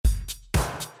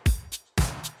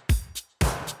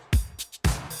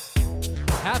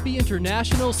Happy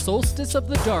International Solstice of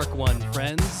the Dark One,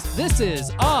 friends. This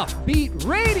is Offbeat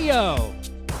Radio.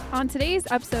 On today's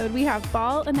episode, we have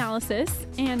Ball Analysis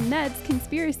and Ned's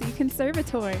Conspiracy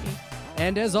Conservatory.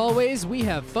 And as always, we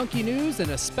have funky news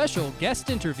and a special guest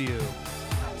interview.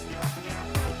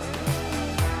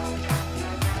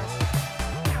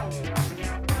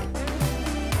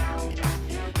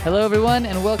 Hello, everyone,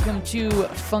 and welcome to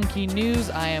Funky News.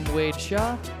 I am Wade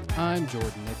Shaw. I'm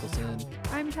Jordan Nicholson.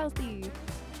 I'm Chelsea.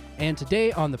 And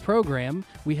today on the program,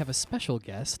 we have a special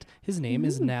guest. His name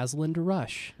is Nasland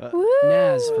Rush. Woo!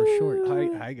 Naz for short.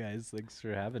 Hi guys, thanks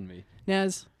for having me.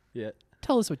 Naz, Yeah.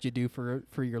 tell us what you do for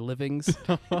your livings.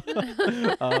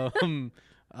 I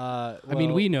I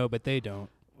mean, we know, but they don't.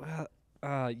 Well,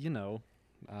 I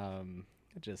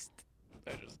just.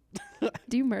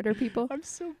 Do you murder people? I'm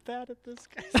so bad at this,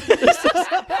 guys.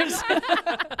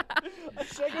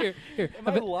 Here, Am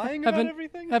I lying about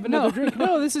everything? have another drink.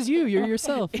 No, this is you. You're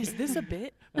yourself. Is this a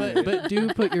bit? But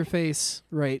do put your face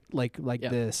right like Yeah.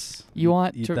 this. You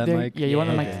want Eat to, that there- mic? yeah, you want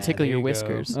the mic Yeah, to tickle there your you go.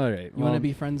 whiskers. All right. You want to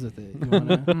be friends with it. You want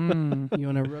to you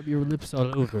want to rub your lips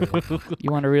all over it. You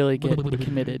want to really get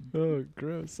committed. Oh,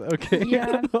 gross. Okay.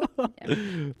 Yeah.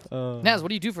 Naz, what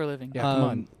do you do for a living? Yeah, come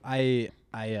on.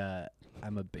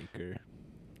 I'm a baker.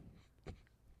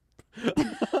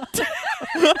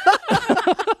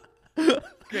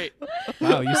 Great.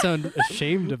 Wow, you sound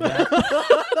ashamed of that.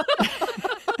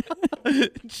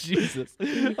 Jesus.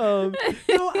 No,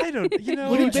 I don't. You know,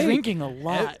 What are you bake? drinking a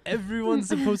lot? Everyone's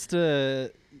supposed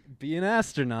to be an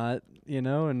astronaut,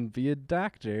 and be a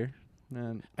doctor.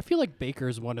 And I feel like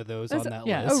baker's one of those That's on that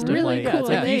yeah, list. a really like,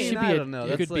 cool yeah, you name. should be I a, don't know. you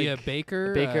That's could be a like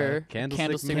baker, baker,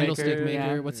 candlestick candlestick maker.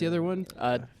 maker. What's the other one?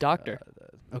 Doctor.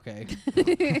 Okay,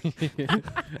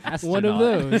 Astronaut. one of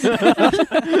those.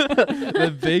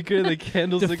 The baker, the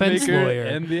candlestick Defense maker, lawyer.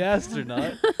 and the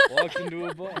astronaut walked into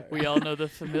a bar. We all know the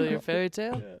familiar fairy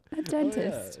tale. A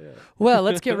dentist. Oh, yeah. Well,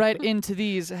 let's get right into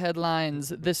these headlines.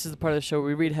 This is the part of the show where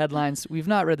we read headlines. We've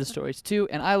not read the stories too,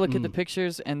 and I look at the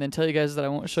pictures and then tell you guys that I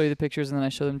won't show you the pictures, and then I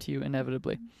show them to you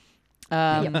inevitably.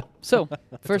 So,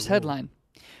 first headline.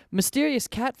 Mysterious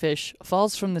catfish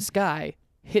falls from the sky,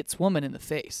 hits woman in the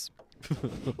face.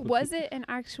 Was it an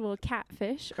actual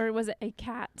catfish or was it a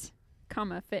cat,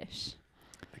 fish?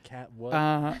 A cat what?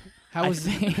 How I is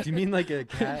think- Do you mean like a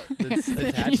cat that's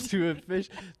attached to a fish?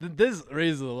 This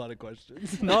raises a lot of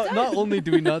questions. Not only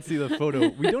do we not see the photo,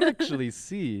 we don't actually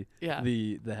see Yeah.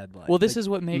 the headline. Well, this Like, is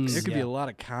what makes there could be Yeah. a lot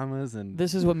of commas and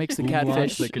this is what makes the nuance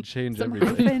catfish. that could change Some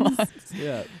everything. hyphens.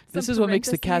 Yeah. This some is what makes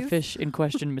the parentheses. catfish in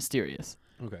question mysterious.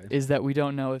 Okay. Is that we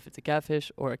don't know if it's a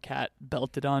catfish or a cat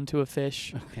belted onto a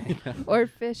fish. Or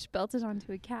fish belted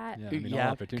onto a cat. Yeah, I mean, all Yeah,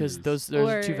 opportunities. because those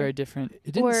are two Or- very different.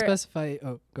 it didn't or- specify?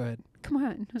 Oh, go ahead. Come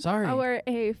on. Sorry. Or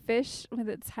a fish with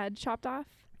its head chopped off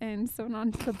and sewn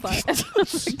onto the butt of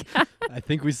the cat. I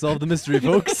think we solved the mystery,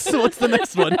 folks. So what's the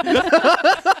next one?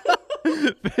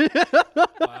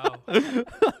 Wow.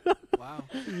 Wow.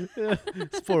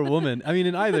 This poor woman. I mean,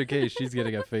 in either case, she's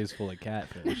getting a face full of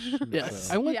catfish. Yes.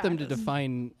 so. I want them to Yes.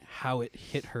 define how it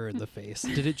hit her in the face.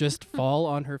 Did it just fall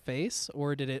on her face,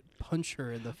 or did it punch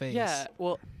her in the face? Yeah.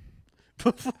 Well,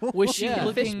 was she Yeah.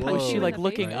 looking? Fish Was punch she you in like the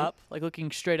looking face. up, like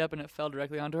looking straight up, and it fell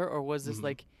directly onto her, or was this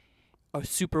like a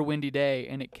super windy day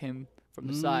and it came from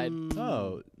the side,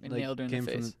 Oh, And like nailed her in the came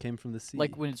face. came from the sea.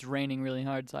 like when it's raining really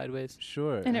hard sideways?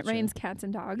 Sure. And it sure. rains cats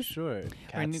and dogs. Sure. Rain-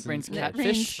 Cats rains and- cat- It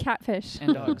rains Catfish. catfish.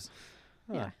 And dogs.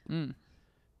 Huh. Yeah. Mm.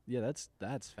 Yeah,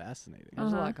 that's fascinating.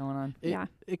 There's a Uh-huh. lot going on. Yeah.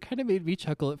 It kind of made me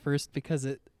chuckle at first because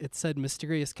it said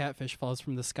mysterious catfish falls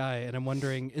from the sky, and I'm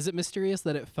wondering, is it mysterious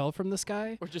that it fell from the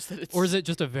sky? Or just that it's. Or is it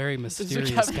just a very it's a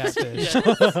mysterious catfish.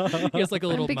 catfish? He has like a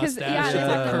little Because mustache. yeah, Yeah. there's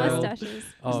like the curl. mustaches.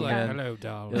 Oh, He's like, man. hello, It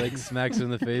darling. like smacks her in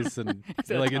the face and at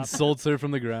it, like the top. insults her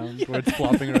from the ground where it's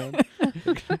flopping around.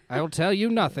 I'll tell you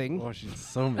nothing. Oh, she's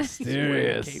so wearing a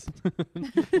mysterious.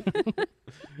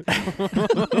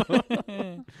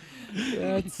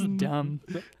 That's dumb.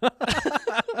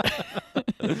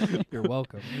 You're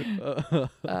welcome.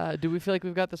 Do we feel like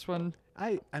we've got this one?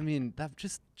 I mean that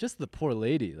just the poor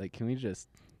lady. Like, can we just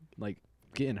like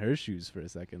get in her shoes for a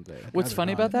second there? What's rather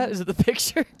funny not. about that is that the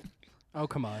picture, Oh,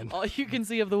 come on. all you can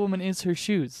see of the woman is her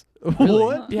shoes.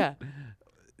 What? Yeah.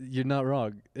 You're not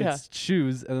wrong. Yeah. It's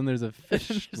shoes and then there's a fish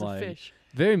There's a line. fish.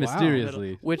 Very Wow.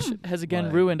 mysteriously. Which has again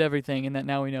Why? ruined everything in that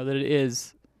now we know that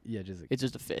it's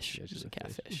just a fish. Yeah, It's just a just a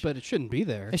fish. catfish. But it shouldn't be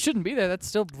there. It shouldn't be there. That's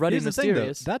still ruddy Here's the thing, though.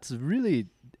 mysterious. That's really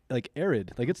like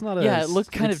arid. Like it's not a. Yeah, it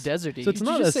looked kind of it's- deserty. So it's Did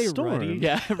you not a just say storm. ruddy?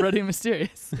 yeah, ruddy and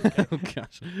mysterious. Oh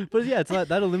gosh. But yeah, it's not.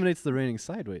 That eliminates the raining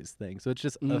sideways thing. So it's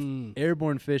just a Mm.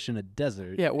 airborne fish in a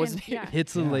desert. Yeah, it wasn't. yeah.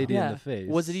 Hits a Yeah. lady yeah. in the face.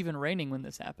 Was it even raining when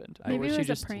this happened? Or Maybe was it she was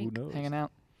a just prank. Who knows? hanging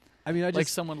out? I mean, I Like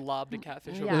just someone lobbed a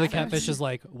catfish Yeah. over. The her catfish head. is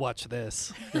like, watch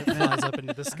this. It flies up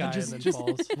into the sky just- and then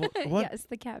falls. what? Yes,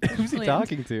 the catfish. Who's he lands.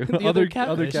 talking to? The other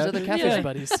catfish. His other catfish Yeah.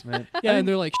 buddies. Man. Yeah, and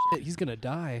they're like, shit, he's gonna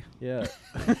die. Yeah.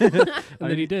 And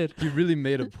then he did. He really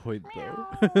made a point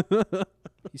though.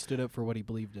 He stood up for what he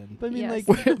believed in. But I mean, Yes.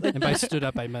 like, And by stood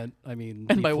up, I mean,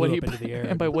 And he by flew what up he into the air.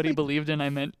 and by what he believed in, I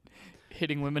meant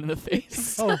hitting women in the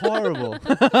face. oh, horrible.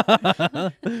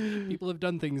 People have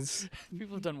done things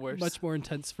People have done worse. much more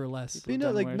intense for less. But, you know,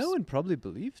 done like worse. no one probably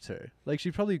believed her. Like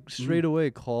she probably straight away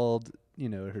called, you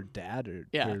know, her dad or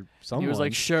Yeah. or And someone. he was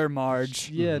like, "Sure, Marge."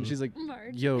 yeah, and Mhm. she's like,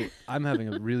 Marge. yo, I'm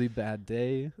having a really bad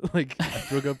day. Like I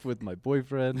broke up with my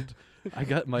boyfriend. I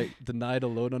got denied a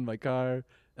loan on my car,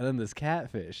 and then this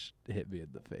catfish hit me in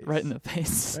the face. Right in the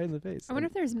face. Right in the face. I wonder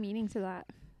if there's meaning to that.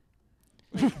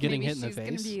 Like, Getting maybe hit in the she's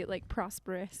gonna face? be like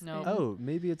prosperous. No. in- Oh,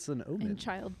 maybe it's an omen. in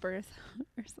childbirth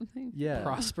or something. Yeah.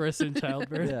 Prosperous in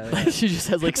childbirth. Yeah. She just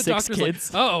has like The 6 doctor's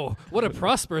kids. like, oh, what a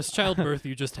prosperous childbirth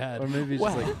you just had. Or maybe it's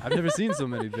Wow. just like I've never seen so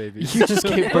many babies. You just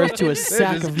gave birth to a They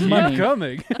sack just of keep money.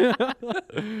 coming.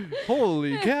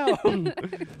 Holy cow!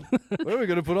 Where are we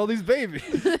gonna put all these babies?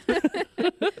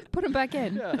 Put him back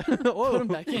in. Yeah. Put them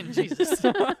back in, Jesus.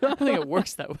 I don't think it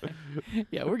works that way.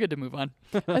 Yeah, we're good to move on.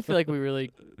 I feel like we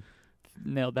really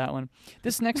nailed that one.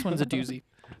 This next one's a doozy.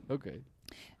 Okay.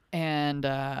 And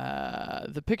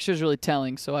the picture's really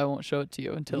telling, so I won't show it to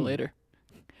you until Mm. later.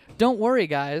 Don't worry,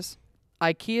 guys.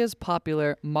 IKEA's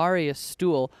popular Marius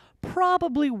stool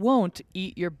probably won't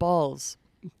eat your balls.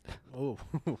 Oh.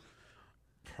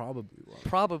 Probably won't.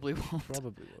 Probably won't.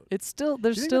 Probably won't. It's still Do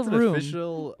there's you think still that's room. an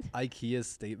official IKEA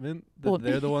statement that Well,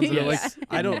 they're the ones that are like, yes.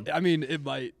 I don't. I mean, it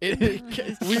might.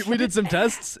 we did some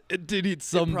tests. It did eat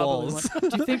some Probably balls.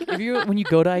 won't. Do you think when you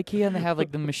go to IKEA and they have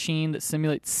like the machine that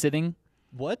simulates sitting?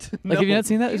 What? Like, have you not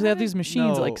seen that? You They have these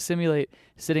machines that, like No. simulate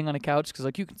sitting on a couch because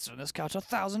like you can sit on this couch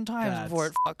 1,000 times before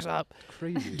it fucks up.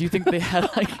 Crazy. Do you think they had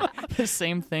like the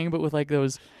same thing but with like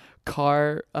those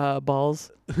car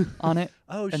balls on it?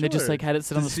 Oh, And they just like had it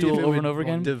sit on To the see if stool it over would and over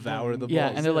again? Devour the Yeah,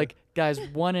 balls. and they're like, guys,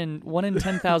 one in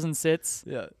 10,000 sits,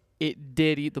 yeah. it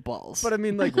did eat the balls. But I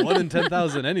mean, like 1 in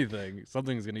 10,000 anything,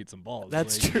 something's gonna eat some balls.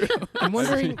 That's like, true. I'm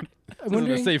wondering. I'm This isn't a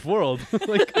wondering. safe world.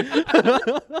 Like,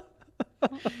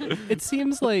 It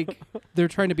seems like they're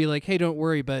trying to be like, hey, don't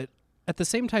worry, but at the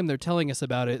same time they're telling us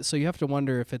about it, so you have to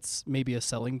wonder if it's maybe a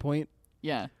selling point.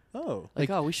 Yeah. oh, Like,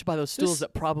 Like, oh, we should buy those stools this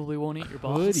that probably won't eat your Could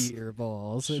balls. eat your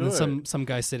balls. And then Sure. some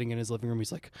guy sitting in his living room,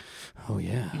 he's like, oh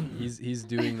yeah. he's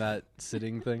doing that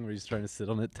sitting thing where he's trying to sit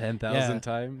on it 10,000 Yeah.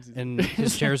 times. He's And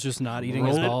his chair's just not eating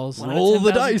his Roll it. balls. One out of Roll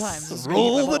the 10,000 dice. times, it's gonna eat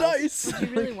Roll my the balls. dice. Do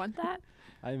you really want that?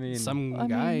 I mean, Some I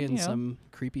guy mean, in you know. some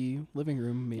creepy living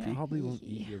room, maybe. probably won't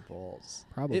eat your balls.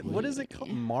 Probably. What is it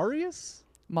called? Marius?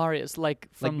 Marius, like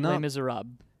from Les not- Miserables.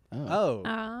 Oh. Oh.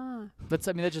 Ah. That's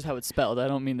that's just how it's spelled. I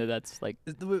don't mean that's like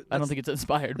I don't think it's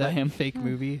inspired by That him. fake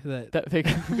movie that. That fake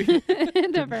movie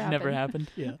Never happened.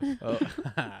 Yeah. Oh,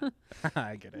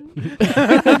 I get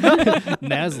it.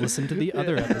 Naz listened to the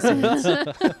other episodes.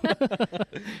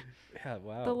 Yeah,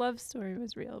 wow. The love story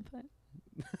was real, but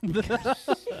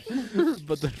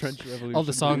But the French Revolution. All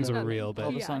the songs did were not. real, but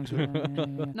All the Yeah. songs were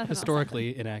nothing else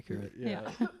historically inaccurate. Yeah.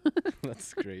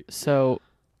 That's great. So,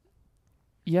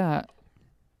 yeah.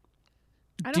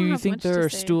 I Do don't you have think much there to are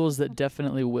say. stools that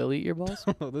definitely will eat your balls?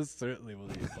 Oh, this certainly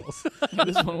will eat balls.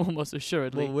 This one will most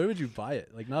assuredly. Well, where would you buy it?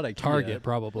 Like, not IKEA. Target, What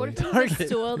probably. if it was a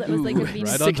stool that was like a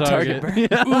Venus? Right on Sick Target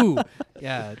target. Ooh.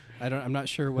 Yeah. I'm not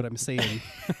sure what I'm saying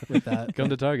with that. Come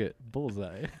to Target.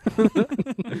 Bullseye.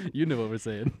 You know what we're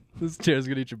saying. This chair's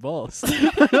gonna eat your balls.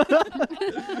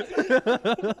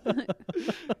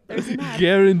 There's an ad.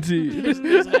 Guaranteed.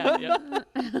 There's an ad, yep.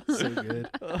 So good.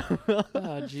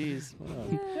 Oh, jeez.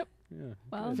 Wow. Yep. Yeah.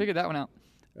 Well, I figured that one out.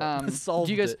 Solved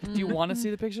do you guys it. do you want to see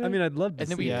the picture? I mean, I'd love to and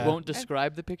then see we Yeah. won't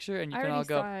describe the picture, and you I can all already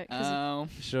go, saw it 'cause oh,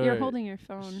 Sure. you're holding your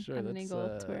phone Sure, at an that's,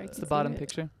 angle to where I it's can the see bottom it.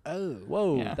 picture. Oh.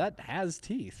 Whoa, Yeah. that has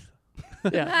teeth.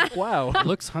 Yeah. Wow.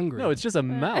 Looks hungry. No, it's just a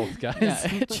mouth, guys. Yeah,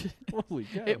 it, Holy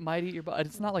cow. it might eat your butt.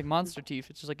 It's not like monster teeth.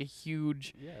 It's just like a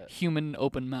huge yeah. human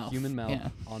open mouth. Human mouth Yeah.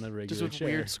 on a regular Just with chair.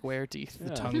 weird square teeth. the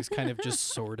Yeah. tongue's kind of just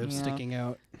sort of Yeah. sticking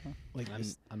out. Like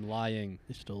I'm lying.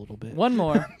 just a little bit. One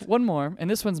more, and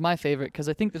this one's my favorite because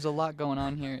I think there's a lot going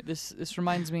on here. This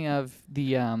reminds me of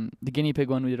the guinea pig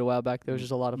one we did a while back. There was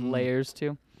just a lot of Mm. layers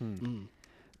too. Hmm. Mm.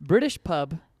 British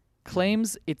pub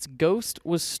claims its ghost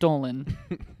was stolen,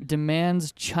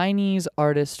 demands Chinese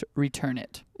artist return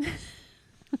it.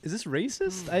 Is this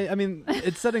racist? I mean,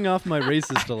 it's setting off my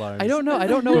racist alarms. I don't know. I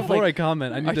don't know if Before like I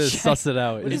comment, I need are to Chi- suss it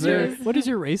out. What Is is there? your- What does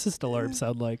your racist alarm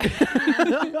sound like?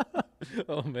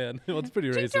 Oh man, well, it's pretty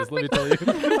racist. Let me tell you.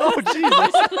 Oh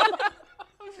Jesus!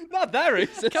 Not that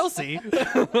racist. Kelsey.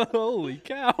 Holy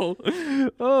cow!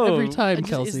 Oh, Every time, Is,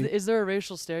 Kelsey. is there a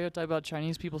racial stereotype about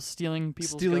Chinese people stealing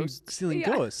people's stealing ghosts? stealing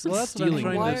Yeah. ghosts. Well, that's Stealing what I'm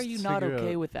trying Why to are you not figure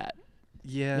okay out. with that?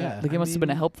 Yeah, Like I it must have been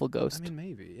a mean- helpful ghost. I mean,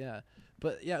 maybe, yeah.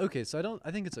 But yeah, okay. So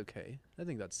I think it's okay. I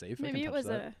think that's safe. I Maybe can it touch was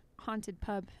that. a haunted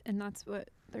pub, and that's what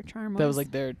their charm was. That was like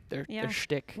their Yeah.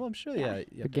 shtick. Well, I'm sure. Yeah. Yeah, you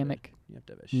Their have gimmick. You have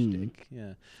to have a Hmm. shtick.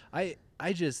 Yeah.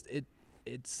 I just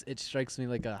it strikes me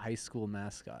like a high school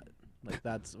mascot. Like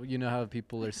that's how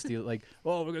people are steal like,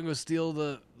 oh, we're gonna go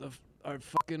steal our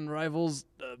fucking rival's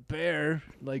bear,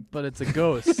 like, but it's a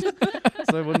ghost.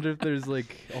 So I wonder if there's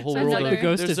like a whole So world another- The of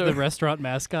ghost There's is a- the restaurant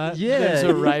mascot. yeah. There's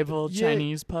a rival yeah.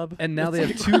 Chinese pub. And now they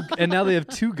have two. And now they have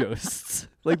two ghosts.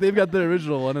 Like they've got the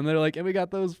original one, and they're like, and we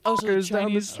got those Oh, so the fuckers down the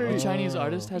Chinese, street. the Chinese Oh.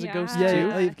 artist has a ghost Yeah,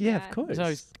 too. yeah, of course. So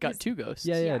he's got two ghosts.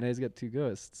 Yeah, Yeah. now he's got two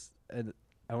ghosts, and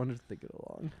I wonder if they get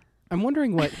along. I'm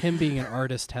wondering what him being an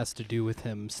artist has to do with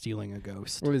him stealing a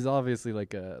ghost. Well, he's obviously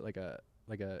like a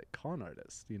con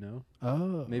artist,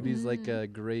 Oh. Maybe he's like a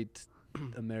great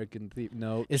American thief.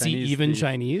 No, Is Chinese he even thief.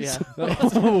 Chinese? Yeah.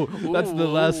 Oh, that's the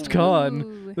last con.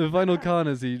 Ooh. The final con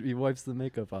is he wipes the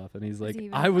makeup off, and he's like, he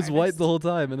even "I an was white artist? the whole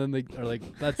time," and then they are like,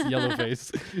 "That's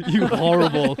Yellowface, you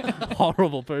horrible,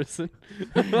 horrible person."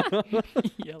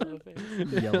 Yellow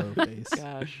face. Yellow face.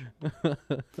 Gosh.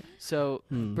 So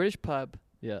Hmm. British pub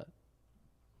Yeah,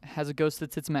 has a ghost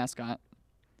that's its mascot.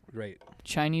 right.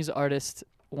 Chinese artist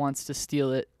wants to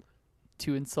steal it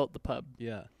to insult the pub,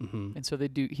 Yeah, Mhm. and so he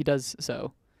does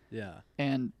so. yeah.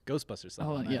 And Ghostbusters style.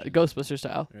 hold on, yeah, imagine. Ghostbuster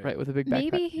style, Right. right, with a big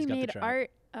backpack. Maybe He's he got the made trap.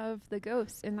 art of the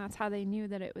ghost, and that's how they knew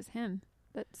that it was him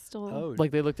that stole. Oh, Like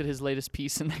they looked at his latest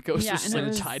piece, and the ghost Yeah, was and sort it of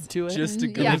was tied to it. just to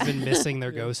go. Yeah. They've been missing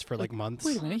their ghost for like months.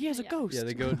 Wait a minute, he has a Yeah. ghost. Yeah,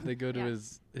 they go to Yeah.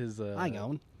 his. Hang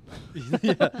on.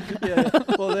 yeah.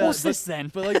 Well, yeah, What's but, this then?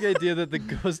 but like the idea that the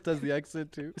ghost does the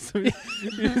exit too. So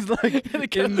he's like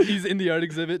he's in the art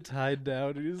exhibit tied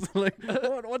down. And he's like,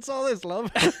 what's all this, love?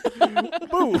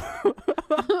 Boo.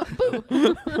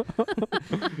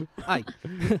 Hi.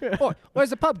 Boy,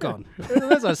 where's the pub gone?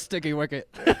 There's a sticky wicket.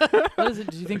 What is it?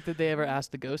 Do you think that they ever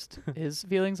asked the ghost his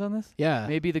feelings on this? Yeah.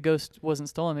 Maybe the ghost wasn't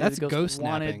stolen. Maybe That's the ghost ghost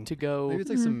wanted napping. to go. Maybe it's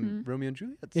like some Mhm. Romeo and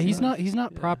Juliet. Yeah, he's stuff.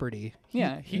 not Yeah. property.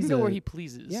 Yeah, he he's can go where a- he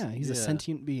pleases. Yeah, he's a Yeah.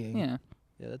 sentient being. Yeah,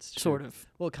 Yeah, that's true. sort of.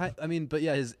 Well, I mean, but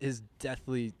yeah, his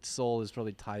deathly soul is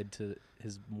probably tied to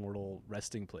his mortal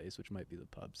resting place, which might be the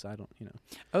pub. So I don't,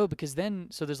 Oh, because then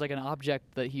so there's like an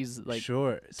object that he's like,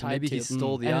 sure. So tied maybe he to.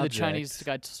 stole the and then object. the Chinese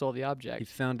guy stole the He object.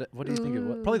 found it. What do you think it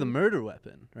was? Probably the murder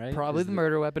weapon, right? Probably Is the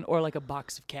murder weapon, or like a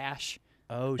box of cash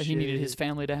Oh that shit. he needed his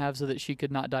family to have so that she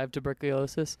could not die of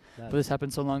tuberculosis. But That's- this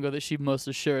happened so long ago that she most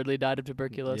assuredly died of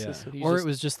tuberculosis. Yeah. So he's Or just, it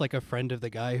was just like a friend of the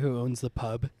guy who owns the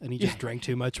pub, and he Yeah. just drank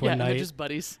too much yeah, one and they're night just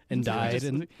buddies and So they're died. just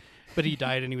And like, but he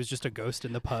died, and he was just a ghost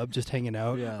in the pub, just hanging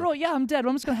out. Yeah. Bro, yeah, I'm dead.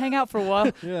 I'm just gonna hang out for a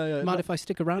while. Yeah. Mind if I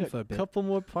stick around for a bit? Couple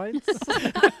more pints.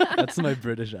 That's my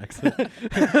British accent.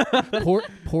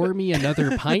 Pour me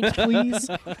another pint, please,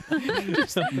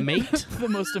 mate. The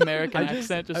most American I just-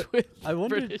 accent just with I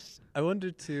wondered. British. I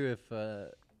wonder too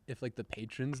if like the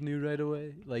patrons knew right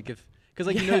away, like because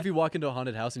like Yeah. if you walk into a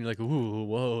haunted house and you're like, ooh,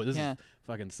 whoa, this Yeah. is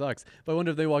fucking sucks. But I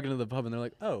wonder if they walk into the pub and they're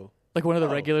like, oh, Like one of the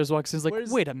Oh. regulars walks in, is like,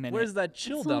 where's- wait a minute. where's that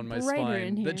chill It's a little down my brighter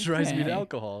in spine that here. drives me to Yeah.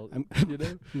 alcohol? I'm, You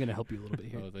know? I'm gonna help you a little bit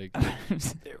here. Oh,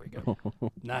 thank There we go.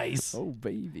 Nice. Oh,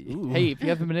 baby. Hey, if you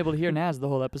haven't been able to hear Naz the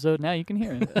whole episode, now you can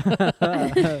hear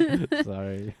it.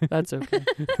 Sorry. That's okay.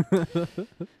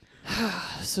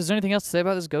 So is there anything else to say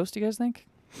about this ghost, you guys think?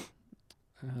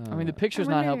 I mean, the picture's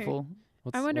not wonder- helpful.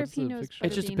 I wonder if he knows It's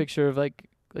better just a Dean. picture of like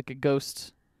a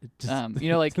ghost. Just You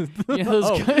know, like you know those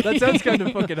oh, guys- that sounds kind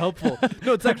of fucking helpful.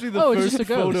 No, it's actually the Oh, it's first just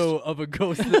a ghost. photo of a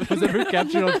ghost that was ever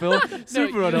captured on film.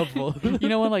 Super unhelpful. You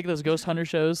know when like those ghost hunter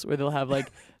shows where they'll have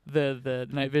like the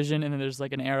night vision and then there's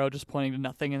like an arrow just pointing to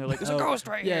nothing and they're like, there's a ghost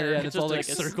right yeah, here. yeah, and it's all like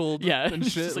it's- circled yeah, and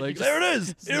it's shit. just Like, you there it is,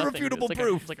 it's nothing. irrefutable It's like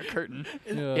proof. It's like a curtain.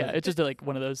 Yeah. Yeah, it's just like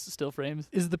one of those still frames.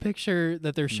 Is the picture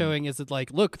that they're showing? Is it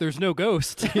like, look, there's no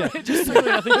ghost? Yeah. Just literally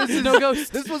nothing. There's no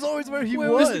ghost. This was always where he Where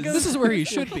was. was the ghost? This is where he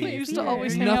should He be. used to Yeah.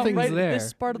 always hang out Nothing's right there. at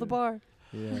this part of the bar.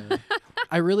 Yeah.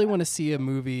 I really want to see a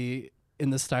movie in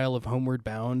the style of Homeward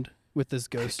Bound with this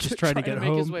ghost just trying to get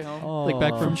make his home. way home. Like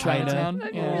back from From China. Chinatown.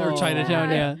 Okay. Yeah. Or Chinatown,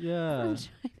 yeah. Yeah. From China.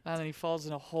 And then he falls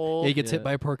in a hole. He gets hit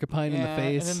by a porcupine in the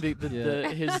face. And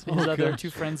then his other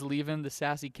two friends leave him, the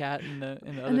sassy cat and the other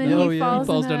And then dog. he Falls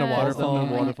falls down a waterfall.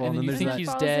 And then you there's think that he's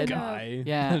falls dead. in a- guy.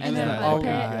 Yeah, and then that all pit.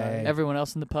 everyone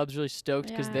else in the pub's really stoked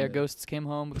because Yeah. their ghosts came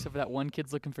home, except for that one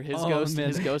kid's looking for his Oh, ghost. man.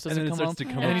 And his ghost And doesn't then it come home. starts to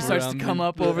come And then he up starts to around come the-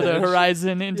 up the over the edge.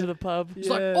 horizon into the pub. He's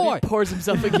like, Yeah. "Oi!" Pours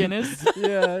himself a Guinness.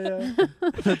 Yeah.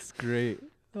 That's great.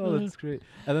 Oh, that's great.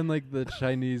 And then like the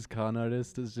Chinese con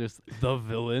artist is just the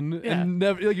villain, Yeah. and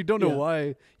never like you don't know Yeah.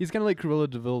 why. He's kind of like Cruella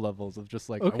DeVille levels of just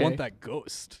like I Okay. want that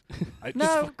ghost. I No,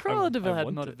 just- Cruella I DeVille had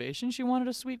want it. motivation. She wanted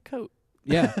a sweet coat.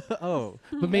 Yeah, Oh,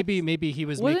 but maybe he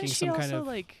was Wasn't making she some also kind of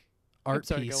like art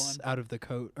sorry, go piece on. out of the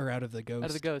coat or out of the ghost. out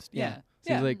of the ghost? Yeah.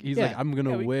 so he's Yeah. like I'm gonna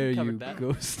Yeah, we wear you, covered that.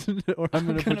 ghost, or I'm I'm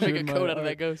gonna, gonna put you make a in my coat out of art.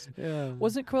 that ghost. Yeah.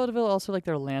 Wasn't Cruella DeVille also like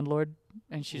their landlord,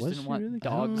 and she just Was didn't she want really?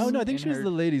 dogs? Oh no, I think in she was her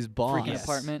the lady's boss. freaking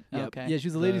apartment. Yep. Okay. Yeah, she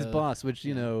was the lady's The- boss, which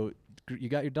you yeah. know, you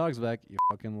got your dogs back, you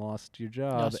fucking lost your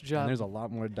job, Lost your job. and there's a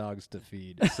lot more dogs to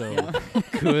feed. So Yeah.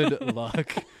 good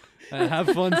luck. And have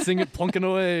fun singing, plunking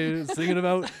away, singing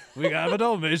about we have a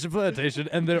Dalmatian plantation,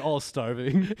 and they're all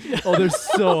starving. Oh, they're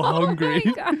so hungry, Oh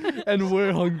my God. and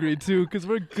we're hungry too, because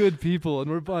we're good people, and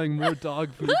we're buying more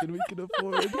dog food than we can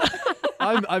afford.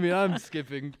 I'm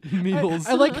skipping meals.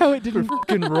 I like how it didn't.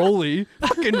 Fucking Rolly.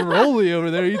 Fucking Rolly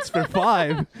over there eats for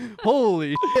 5.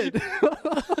 Holy shit.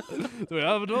 We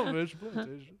have a Dalmatian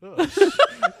plantation.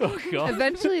 Oh, God.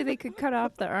 Eventually, they could cut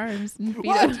off the arms and feed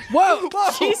them. Whoa,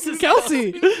 Jesus,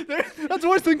 Kelsey! That's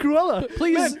worse than Cruella.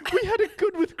 Please. Man, we had it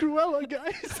good with Cruella,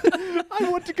 guys. I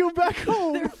want to go back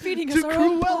home. They're feeding to us our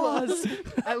own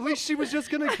Cruella. At least she was just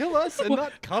gonna kill us and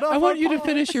not cut off. I want our you to paws.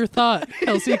 finish your thought,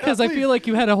 Kelsey, because I please. feel like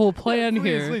you had a whole plan Please,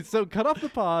 here. please. So cut off the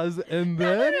paws and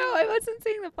No, then I wasn't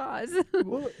saying the paws.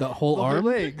 What? The whole The arm.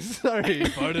 legs. Sorry,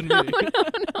 pardon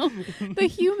me. The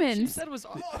humans. That was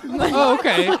Oh,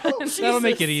 okay. That'll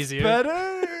make it easier.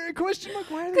 Better? Question mark?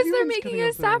 Why are the Because they're humans making cutting a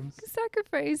off the arms?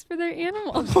 sacrifice for their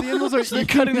animals. The animals are So they're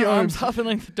eating cutting the their arms arms. off and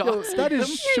like the Yo, dogs. that is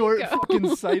you short go.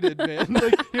 fucking sighted, man.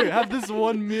 Like, here, have this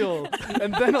one meal,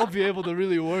 and then I'll be able to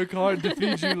really work hard to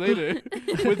feed you later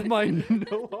with my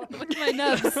no arms. Look at my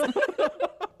nuts.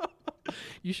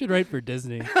 You should write for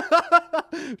Disney.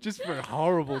 Just for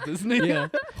horrible Disney. Yeah.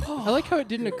 I like how it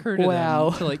didn't occur to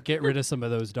Wow. them to like get rid of some of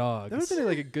those dogs. That would have been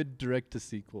like a good direct to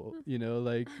sequel, you know,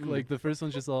 like the first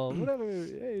one's just all whatever,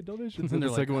 hey, Dalmatians, and And the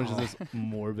they're second like, one's just this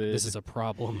morbid. This is a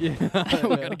problem. yeah,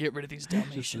 We gotta get rid of these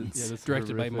Dalmatians. yeah, this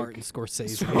Directed by horrific- Martin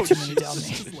Scorsese. Oh, Too many shit.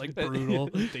 Dalmatians. Just like brutal.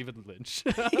 David Lynch.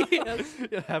 Yeah,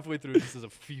 halfway through, this is a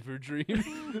fever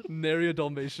dream. Nary a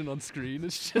Dalmatian on screen.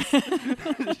 It's just.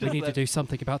 We need to do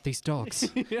something about these dogs.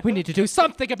 We need to do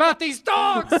something about these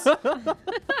dogs.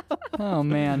 Oh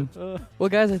man. Well,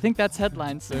 guys, I think that's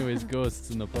headlines. So anyways, ghosts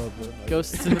in the pub.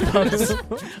 Ghosts in the pubs.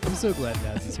 I'm so glad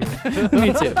Naz is here.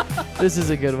 Me too. This is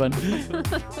a good one.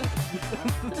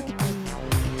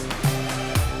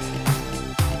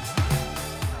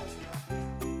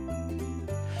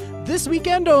 This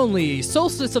weekend only,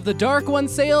 Solstice of the Dark One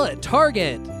sale at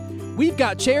Target. We've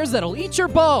got chairs that'll eat your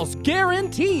balls,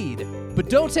 guaranteed. But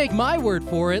don't take my word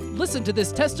for it. Listen to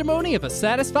this testimony of a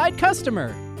satisfied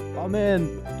customer. Oh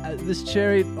man, this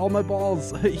chair ate all my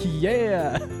balls.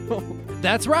 Yeah.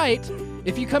 That's right.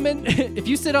 If you come in, if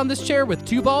you sit on this chair with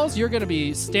 2 balls, you're going to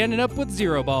be standing up with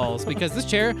 0 balls because this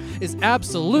chair is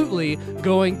absolutely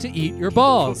going to eat your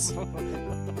balls.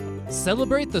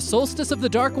 Celebrate the Solstice of the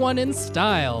Dark One in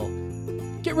style.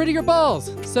 Get rid of your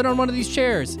balls. Sit on one of these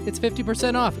chairs. It's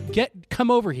 50% off. Come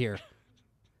over here.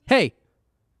 Hey,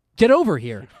 get over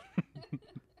here.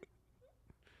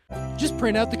 Just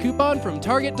print out the coupon from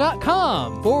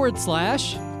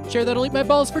target.com/chair that'll eat my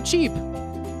balls for cheap.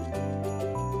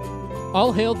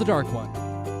 All hail the Dark One.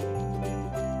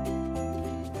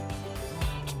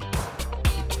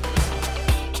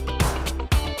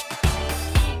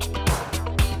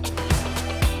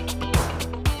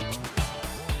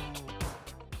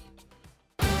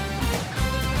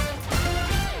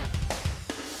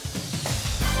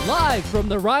 Live from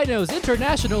the Rhinos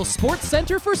International Sports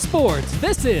Center for Sports,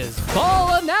 this is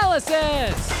Ball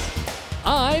Analysis.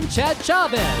 I'm Chad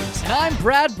Chavez. And I'm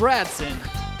Brad Bradson.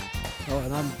 Oh,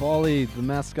 and I'm Bally, the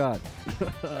mascot.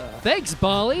 Thanks,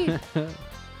 Bolly.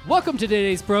 Welcome to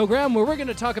today's program where we're going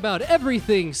to talk about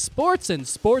everything sports and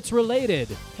sports related.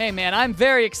 Hey man, I'm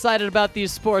very excited about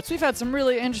these sports. We've had some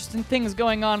really interesting things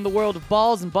going on in the world of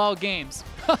balls and ball games.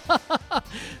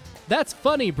 That's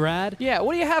funny, Brad. Yeah,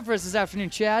 what do you have for us this afternoon,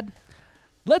 Chad?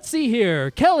 Let's see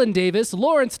here. Kellen Davis,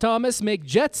 Lawrence Thomas make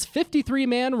Jets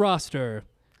 53-man roster.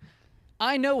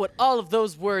 I know what all of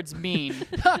those words mean.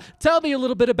 Tell me a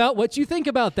little bit about what you think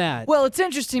about that. Well, it's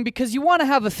interesting because you want to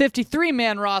have a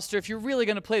 53-man roster if you're really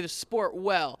going to play the sport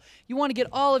well. You want to get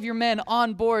all of your men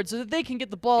on board so that they can get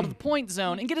the ball to the point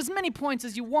zone and get as many points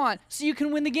as you want so you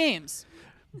can win the games.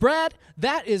 Brad,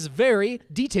 that is very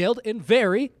detailed and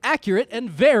very accurate and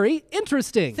very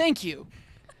interesting. Thank you.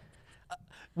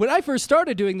 When I first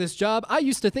started doing this job, I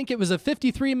used to think it was a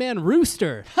 53-man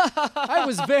rooster. I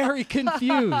was very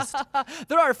confused.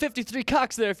 There are 53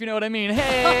 cocks there, if you know what I mean.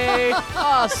 Hey!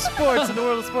 Sports in the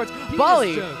world of sports.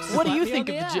 Bolly, jokes. what do you Slap think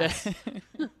me of on the the Jets?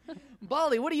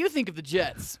 Bolly, what do you think of the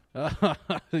Jets?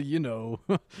 You know,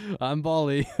 I'm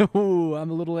Bolly. Ooh,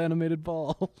 I'm a little animated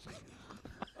ball.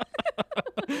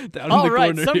 Down in All the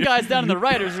right, corner some here. guys down in the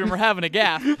writers' room are having a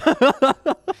gaff.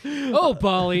 Oh,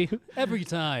 Bolly, every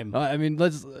time. I mean,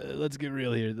 let's get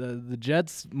real here. The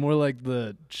Jets more like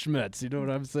the Schmets. You know what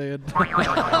I'm saying?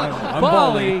 I'm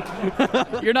Bolly.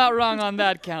 You're not wrong on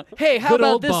that count. Hey, how Good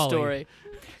about old this Bolly. story?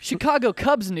 Chicago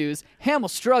Cubs news. Hamill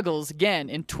struggles again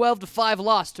in 12-5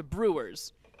 loss to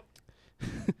Brewers.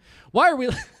 Why are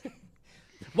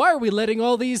we letting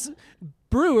all these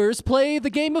Brewers play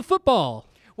the game of football?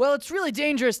 Well, it's really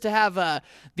dangerous to have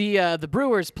the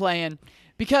Brewers playing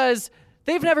because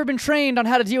they've never been trained on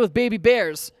how to deal with baby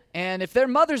bears. And if their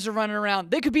mothers are running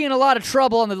around, they could be in a lot of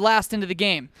trouble on the last end of the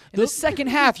game. In the second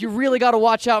half, you really got to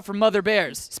watch out for mother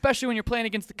bears, especially when you're playing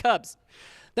against the Cubs.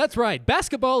 That's right.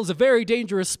 Basketball is a very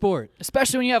dangerous sport.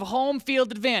 Especially when you have home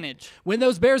field advantage. When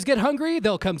those bears get hungry,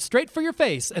 they'll come straight for your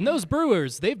face. And those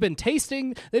Brewers, they've been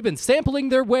sampling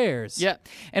their wares. Yeah,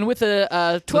 and with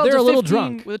a 12 they're to a little 15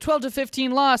 drunk. with a 12 to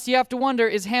 15 loss, you have to wonder,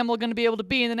 is Hamill going to be able to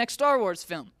be in the next Star Wars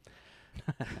film?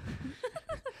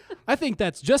 I think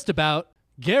that's just about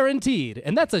guaranteed.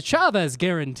 And that's a Chavez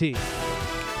guarantee.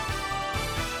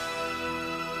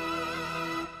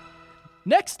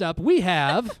 Next up, we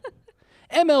have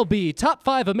MLB Top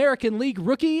 5 American League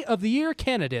Rookie of the Year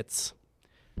candidates.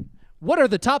 What are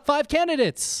the top 5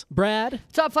 candidates, Brad?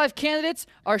 Top 5 candidates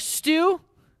are Stu,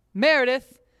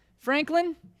 Meredith,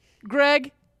 Franklin,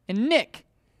 Greg, and Nick.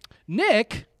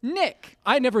 Nick? Nick.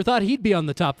 I never thought he'd be on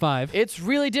the top 5. It's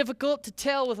really difficult to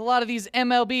tell with a lot of these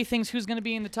MLB things who's going to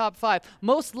be in the top 5.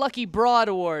 Most Lucky Broad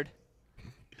Award.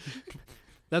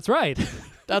 That's right.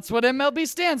 That's what MLB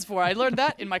stands for. I learned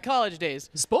that in my college days.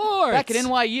 Sports! Back at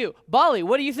NYU. Bolly,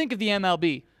 what do you think of the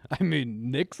MLB? I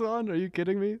mean, Nick's on? Are you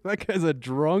kidding me? That guy's a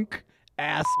drunk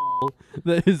asshole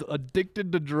that is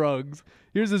addicted to drugs.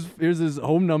 Here's his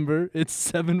home number.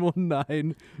 It's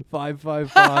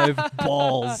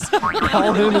 719-555-BALLS.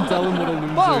 Call him and tell him what a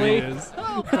loser Bolly. he is.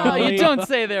 Oh, you don't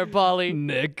say there, Bolly.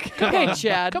 Nick. Hey,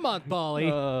 Chad. Come on,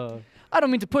 Bolly. I don't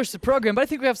mean to push the program, but I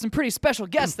think we have some pretty special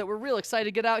guests that we're real excited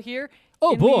to get out here.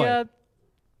 Oh, in boy. The,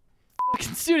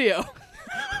 fucking studio.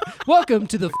 Welcome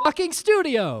to the fucking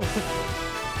studio.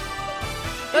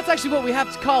 That's actually what we have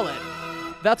to call it.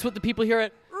 That's what the people here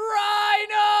at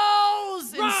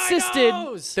Rhinos insisted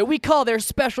that we call their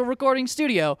special recording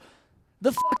studio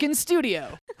the fucking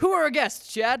studio. Who are our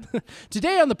guests, Chad?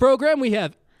 Today on the program, we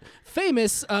have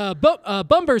famous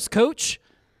Bumbers coach,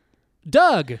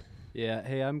 Doug. Yeah,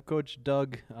 hey, I'm Coach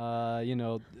Doug.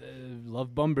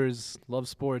 Love Bumbers, love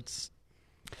sports.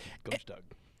 Coach Doug.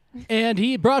 And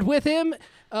he brought with him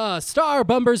star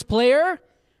Bumbers player,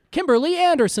 Kimberly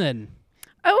Anderson.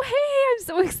 Oh, hey, I'm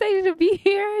so excited to be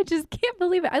here. I just can't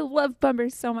believe it. I love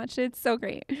Bumbers so much. It's so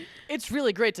great. It's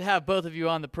really great to have both of you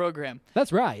on the program.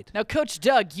 That's right. Now, Coach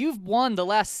Doug, you've won the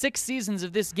last 6 seasons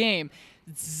of this game.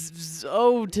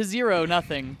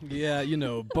 0-0, Yeah,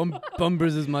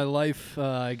 Bumbers is my life.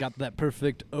 I got that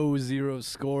perfect 0-0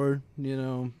 score.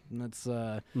 That's.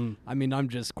 I mean, I'm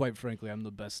just quite frankly, I'm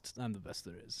the best. I'm the best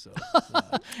there is. So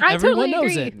I Everyone totally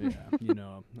knows agree.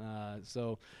 it.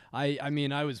 So I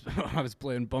mean, I was I was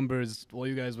playing Bumbers while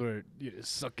you guys were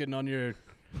sucking on your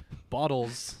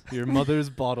bottles, your mother's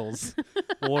bottles,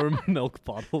 warm milk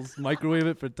bottles. Microwave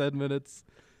it for 10 minutes.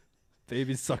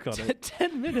 Babies suck on it.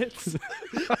 10 minutes.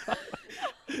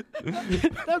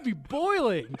 That'd be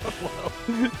boiling.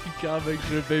 You gotta make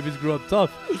sure babies grow up tough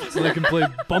so they can play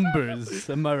Bumbers.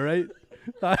 Am I right?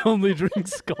 I only drink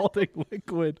scalding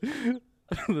liquid.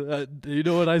 You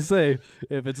know what I say?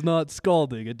 If it's not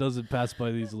scalding, it doesn't pass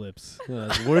by these lips.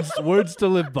 Words to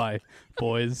live by,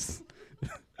 boys.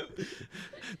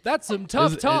 That's some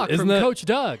tough talk isn't from that- Coach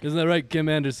Doug. Isn't that right, Kim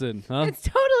Anderson? Huh? It's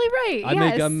totally right. I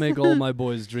yes. make all my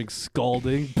boys drink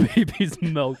scalding baby's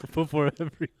milk before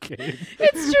every game.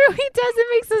 It's true. He does. It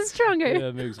makes us stronger. Yeah,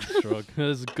 it makes me strong.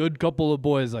 There's a good couple of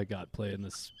boys I got playing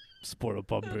this sport of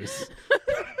Bumbers.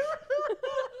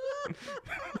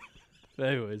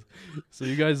 Anyways, so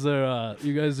you guys are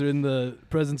in the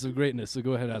presence of greatness. So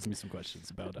go ahead and ask me some questions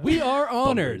about. We are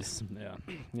honored. Bumbers.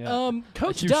 Yeah.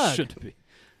 Coach you Doug. should be.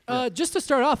 Just to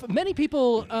start off, many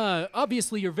people,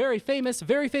 obviously, you're very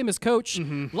famous coach,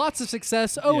 lots of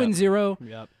success,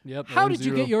 0-0. Yep. How did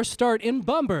you 0-0. get your start in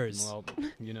Bumbers? Well,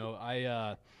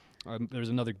 there's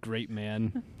another great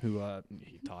man who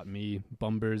he taught me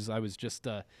Bumbers. I was just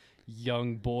a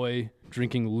young boy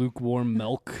drinking lukewarm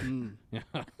milk. Yeah,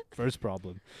 first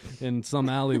problem in some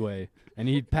alleyway, and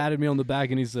he patted me on the back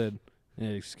and he said,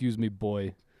 "Hey, excuse me,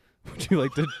 boy, would you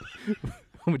like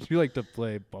to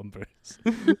play Bumbers?"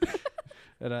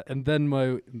 And then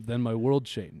my world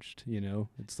changed. You know,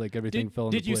 it's like everything fell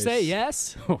into place. Did you say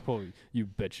yes? Oh, you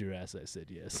bet your ass I said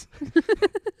yes.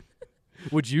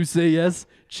 Would you say yes,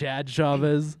 Chad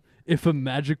Chavez, if a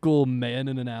magical man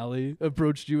in an alley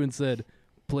approached you and said,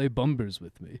 "Play Bumbers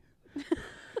with me"?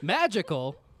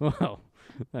 Magical? Well,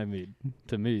 I mean,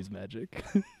 to me, he's magic.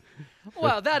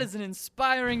 Wow, that is an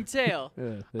inspiring tale.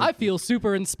 Yeah, I feel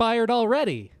super inspired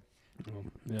already.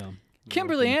 yeah.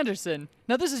 Kimberly Anderson.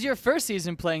 Now, this is your first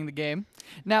season playing the game.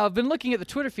 Now, I've been looking at the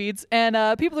Twitter feeds, and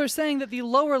people are saying that the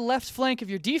lower left flank of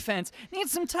your defense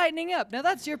needs some tightening up. Now,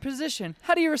 that's your position.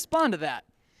 How do you respond to that?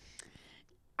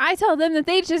 I tell them that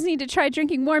they just need to try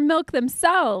drinking more milk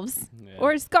themselves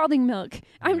or scalding milk.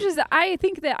 I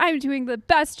think that I'm doing the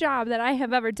best job that I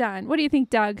have ever done. What do you think,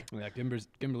 Doug? Yeah,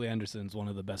 Kimberly Anderson's one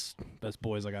of the best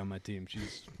boys I got on my team.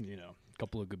 She's, a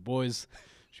couple of good boys.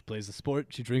 She plays the sport.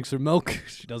 She drinks her milk.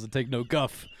 She doesn't take no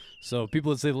guff. So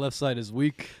people that say the left side is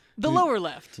weak. The lower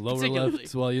left, Lower particularly.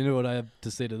 left. Well, you know what I have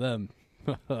to say to them.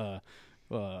 Why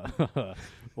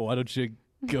don't you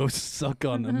go suck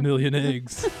on a million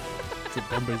eggs? It's a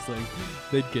Bumbers thing.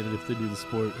 They'd get it if they knew the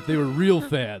sport. If they were real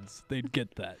fans, they'd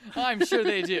get that. I'm sure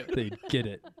they do. They'd get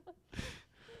it.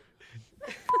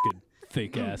 Fucking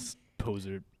fake ass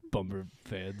poser Bumber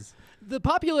fans. The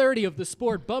popularity of the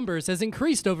sport Bumbers has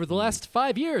increased over the last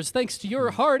 5 years thanks to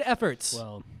your hard efforts.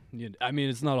 Well,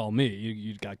 it's not all me.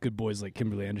 You got good boys like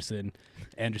Kimberly Anderson,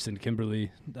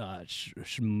 Kimberly,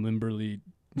 Schmimberly,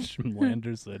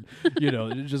 Schmlanderson.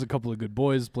 Just a couple of good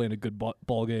boys playing a good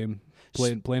ball game,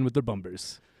 playing with their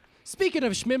Bumbers. Speaking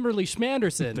of Schmimberly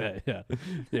Schmanderson,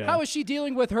 yeah. how is she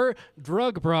dealing with her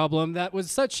drug problem that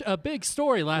was such a big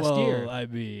story last year? I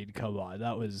mean, come on,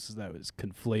 that was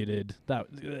conflated. That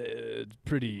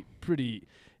pretty.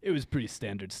 It was pretty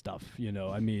standard stuff,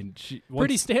 I mean,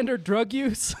 pretty standard drug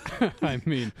use. I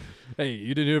mean, hey,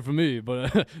 you didn't hear from me,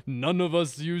 but none of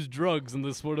us use drugs in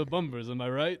the sport of Bumbers. Am I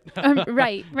right?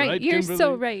 Right. Right, You're Kimberly?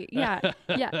 so right.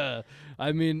 Yeah.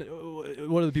 I mean,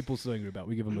 what are the people saying about?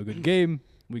 We give them a good game.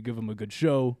 We give them a good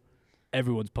show.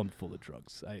 Everyone's pumped full of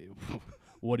drugs.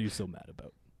 What are you so mad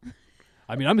about?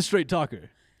 I mean, I'm a straight talker.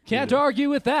 Can't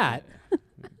argue with that.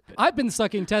 I've been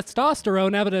sucking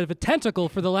testosterone out of a tentacle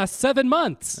for the last 7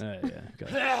 months.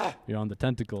 You're on the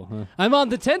tentacle, huh? I'm on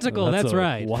the tentacle, Well, that's a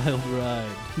right. Wild ride,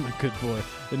 my good boy.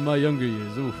 In my younger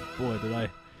years, boy, did I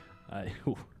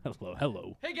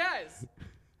hello. Hey, guys.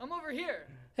 I'm over here.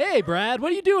 Hey, Brad,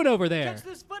 what are you doing over there? Catch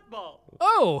this football.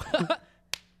 Oh,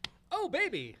 oh,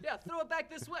 baby. Yeah, throw it back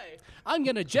this way. I'm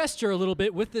going to gesture a little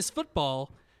bit with this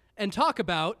football and talk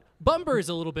about Bumbers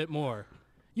a little bit more.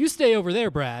 You stay over there,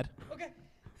 Brad. Okay.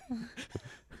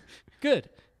 Good.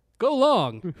 Go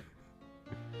long.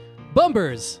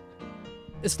 Bumbers.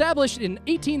 Established in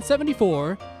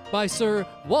 1874 by Sir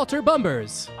Walter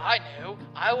Bumbers. I know.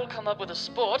 I will come up with a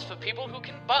sport for people who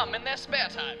can bum in their spare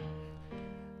time.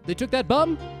 They took that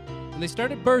bum and they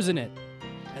started burzing it.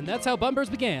 And that's how Bumbers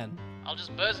began. I'll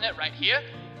just burzen it right here.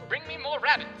 Bring me more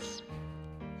rabbits.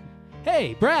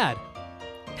 Hey, Brad.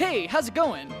 Hey, how's it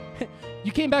going?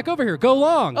 You came back over here. Go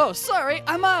long. Oh, sorry.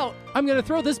 I'm out. I'm going to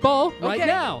throw this ball right Okay,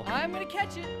 now. I'm going to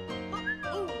catch it.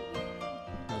 Ooh.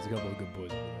 That's a couple of good boys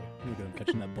over there. Look at him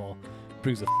catching that ball.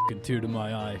 Brings a fucking tear to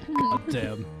my eye. God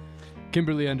damn.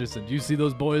 Kimberly Anderson, do you see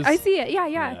those boys? I see it.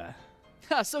 Yeah.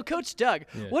 So, Coach Doug,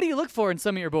 Yeah. what do you look for in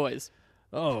some of your boys?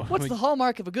 Oh. What's the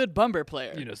hallmark of a good Bumber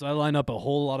player? So I line up a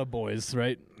whole lot of boys,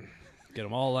 right? Get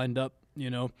them all lined up,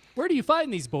 Where do you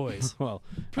find these boys? Well,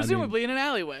 Presumably in an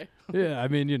alleyway. I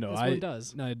mean, That's what he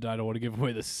does. I don't want to give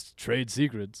away the trade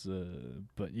secrets,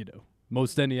 but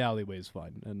most any alleyway is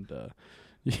fine, and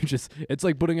it's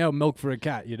like putting out milk for a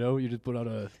cat. You just put out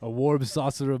a warm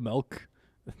saucer of milk,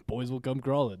 boys will come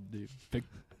crawling. You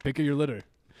pick of your litter.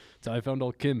 That's how I found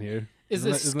old Kim here. Is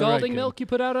Isn't this that right, scalding Kim? milk you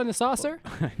put out on a saucer?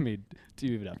 I mean, do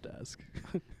you even have to ask?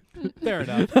 Fair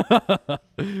enough.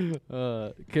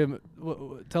 Kim,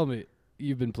 tell me,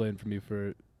 you've been playing for me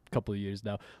for a couple of years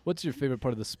now. What's your favorite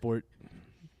part of the sport?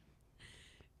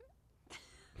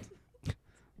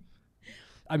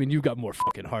 I mean, you've got more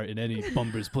fucking heart in any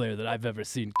Bumbers player that I've ever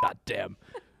seen. God damn.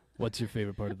 What's your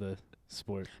favorite part of the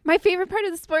sport? My favorite part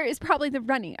of the sport is probably the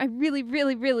running. I really,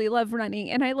 really, really love running,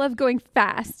 and I love going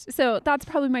fast. So that's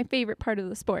probably my favorite part of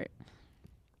the sport.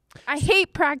 I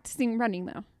hate practicing running,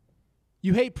 though.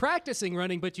 You hate practicing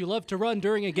running, but you love to run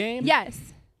during a game? Yes.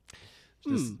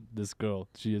 This girl,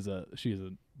 she is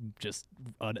just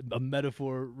a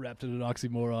metaphor wrapped in an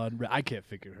oxymoron. I can't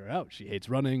figure her out. She hates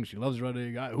running. She loves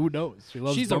running. Who knows? She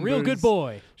loves She's a real good Bumbers.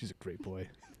 boy. She's a great boy.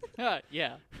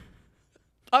 Yeah.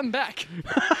 I'm back.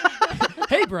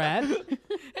 Hey, Brad.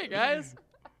 Hey, guys.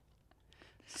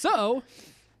 So,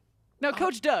 Now,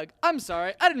 Coach Doug, I'm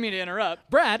sorry. I didn't mean to interrupt.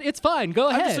 Brad, it's fine. Go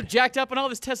I'm just so ahead. jacked up on all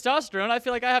this testosterone, I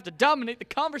feel like I have to dominate the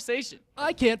conversation.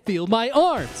 I can't feel my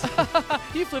arms.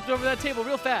 You flipped over that table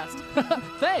real fast.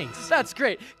 Thanks. That's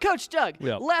great. Coach Doug,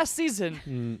 Yeah. last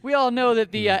season, we all know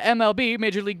that the MLB,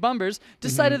 Major League Bumbers,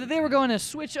 decided that they were going to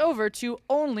switch over to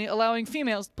only allowing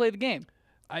females to play the game.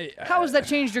 How has that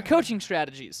changed your coaching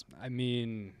strategies? I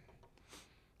mean,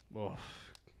 well,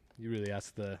 you really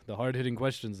asked the hard-hitting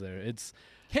questions there. It's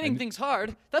Hitting things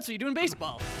hard, that's what you do in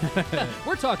baseball.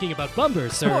 We're talking about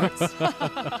Bumbers, sir.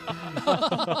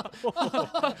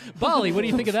 Bolly, what do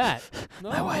you think of that?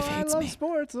 My wife hates me.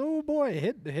 Sports. Oh boy,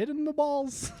 hitting the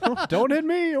balls. Don't hit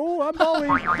me. Oh, I'm Bolly.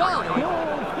 Bolly. Oh,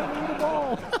 hit me the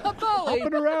ball. Bolly. Up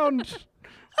and around.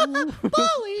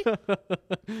 Bolly.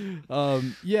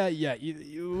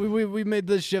 We made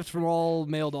the shift from all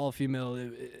male to all female.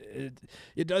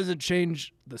 It doesn't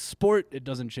change the sport. It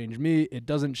doesn't change me. It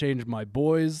doesn't change my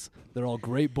boys. They're all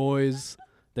great boys.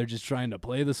 They're just trying to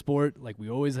play the sport like we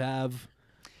always have.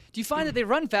 Do you find that they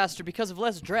run faster because of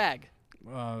less drag?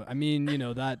 I mean,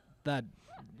 that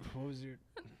what was your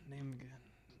name again?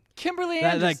 Kimberly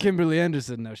Anderson. That Kimberly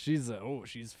Anderson. Now she's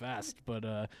fast, but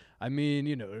I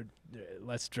mean,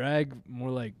 less drag, more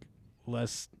like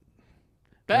less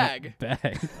Bag.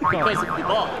 Bag. Because of the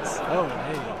balls. Oh,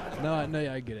 hey. No,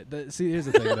 I get it. See, here's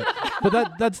the thing.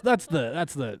 But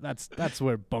that's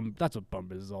what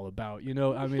Bumbers is all about.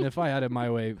 I mean, if I had it my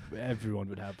way, everyone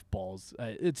would have balls.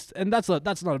 That's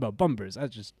not about Bumbers. I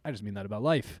just mean that about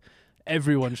life.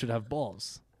 Everyone should have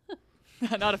balls.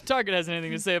 Not if Target has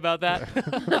anything to say about that.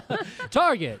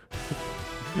 Target.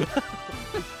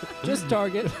 Just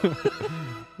Target.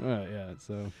 Yeah.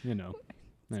 So anyways.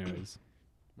 Bumbers.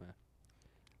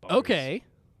 Okay.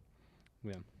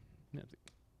 Yeah.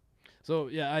 So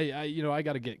yeah, I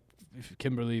got to get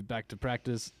Kimberly back to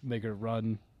practice, make her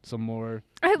run some more.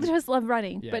 I just love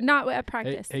running, Yeah. but not at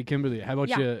practice. Hey Kimberly, how about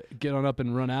Yeah. you get on up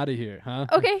and run out of here, huh?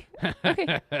 Okay.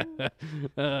 Okay.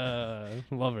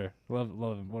 Love her.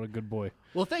 Love him. What a good boy.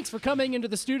 Well, thanks for coming into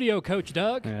the studio, Coach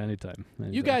Doug. Yeah, anytime.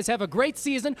 You guys have a great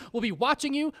season. We'll be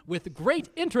watching you with great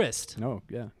interest. Oh,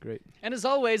 yeah, great. And as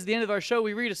always, at the end of our show,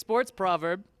 we read a sports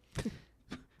proverb.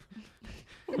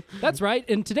 That's right.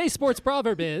 And today's sports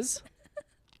proverb is...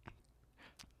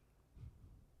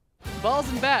 Balls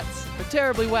and bats are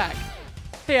terribly whack.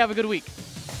 Hey, have a good week.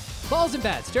 Balls and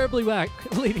bats, terribly whack,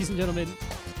 ladies and gentlemen.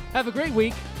 Have a great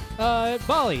week.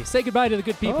 Bolly, say goodbye to the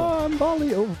good people. Oh, I'm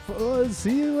Bolly.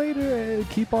 See you later.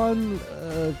 Keep on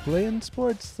playing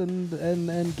sports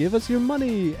and give us your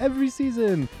money every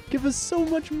season. Give us so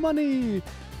much money.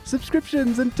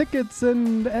 Subscriptions and tickets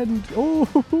and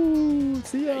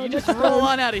see ya. You just next roll time.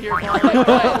 on out of here, Paul. All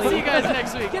right, see you guys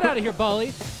next week. Get out of here, Bolly.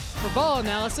 For Ball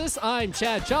Analysis, I'm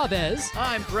Chad Chavez.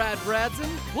 I'm Brad Bradson.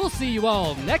 We'll see you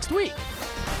all next week.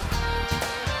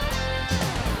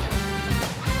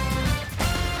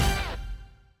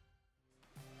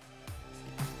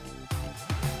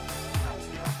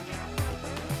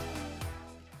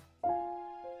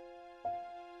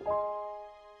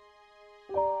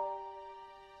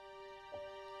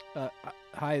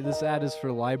 Hi, this ad is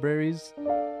for libraries.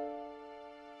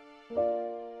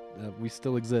 We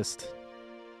still exist.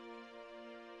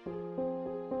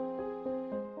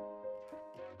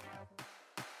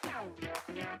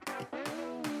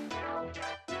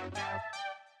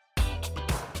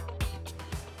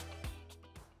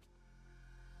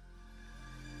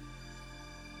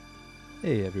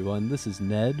 Hey everyone, this is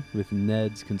Ned with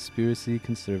Ned's Conspiracy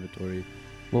Conservatory.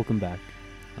 Welcome back.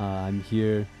 I'm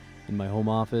here in my home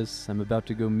office. I'm about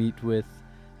to go meet with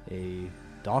a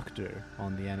doctor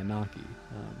on the Anunnaki.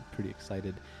 I'm pretty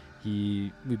excited.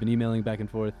 We've been emailing back and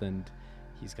forth, and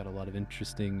he's got a lot of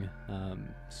interesting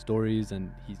stories,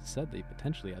 and he said that he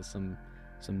potentially has some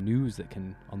news that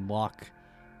can unlock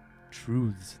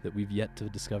truths that we've yet to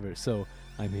discover. So,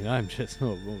 I mean, I'm just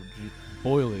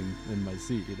boiling in my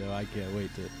seat. I can't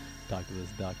wait to talk to this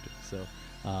doctor. So,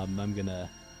 I'm gonna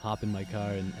hop in my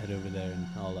car and head over there, and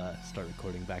I'll start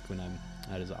recording back when I'm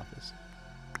at his office.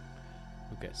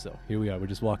 Okay, so here we are. We're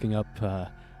just walking up.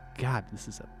 God, this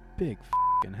is a big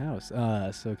f***ing house.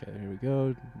 So okay, here we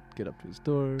go. Get up to his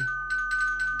door.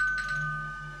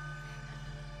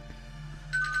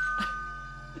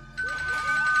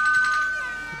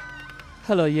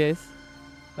 Hello, yes.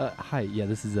 Hi. Yeah,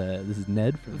 this is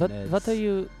Ned from Ned's. What are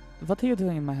you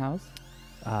doing in my house?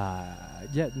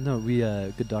 Yeah, no, we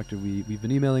good doctor. We've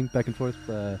been emailing back and forth.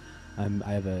 I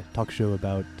have a talk show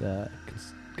about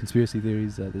conspiracy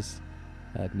theories. This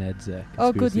Ned's conspiracy.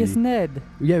 Oh, good. Yes, Ned.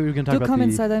 Yeah, we were gonna talk about. Do come the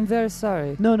inside. I'm very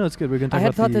sorry. No, it's good. We're gonna talk I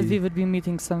had about thought that we would be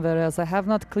meeting somewhere else. I have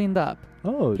not cleaned up.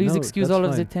 Oh, Please no, excuse that's all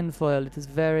of the fine. tinfoil.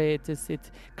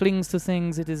 It clings to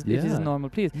things. It is Yeah.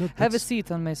 normal. Please No, have a that's-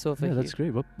 seat on my sofa Yeah, here. that's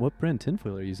great. What brand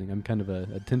tinfoil are you using? I'm kind of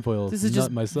a tinfoil This is nut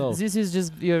just myself. This is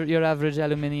just your average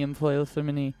aluminium foil from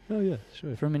any Oh yeah,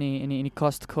 sure. any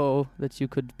Costco that you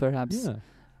could perhaps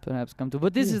come to.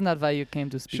 But this Yeah. is not why you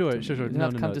came to speak. Sure, to me. sure. You did No,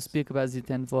 not no, come no, to it's- speak about the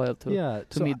tinfoil to Yeah,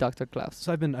 so meet Dr. Klaus.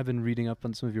 So I've been reading up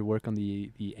on some of your work on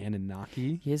the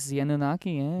Anunnaki. Yes, the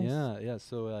Anunnaki. Yes. Yeah.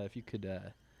 So if you could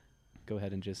go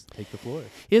ahead and just take the floor.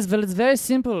 Yes, well, it's very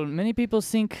simple. Many people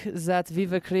think that we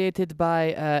were created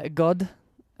by God,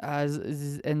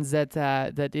 and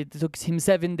that it took him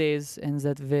 7 days, and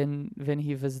that when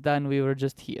he was done, we were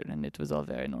just here, and it was all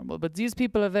very normal. But these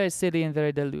people are very silly and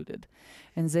very deluded,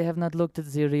 and they have not looked at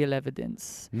the real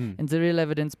evidence. And the real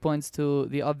evidence points to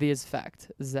the obvious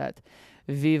fact that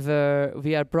we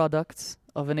are products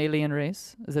of an alien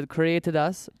race that created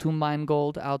us to mine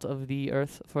gold out of the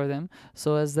earth for them,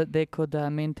 so as that they could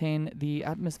maintain the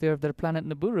atmosphere of their planet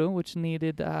Nibiru, which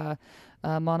needed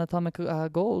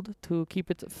monatomic gold to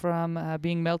keep it from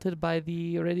being melted by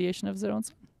the radiation of their own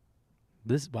sun.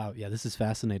 This is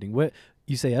fascinating. What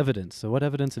you say evidence? So what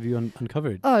evidence have you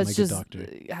uncovered? Oh, my it's good just doctor?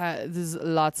 There's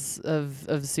lots of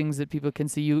things that people can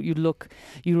see. You look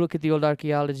at the old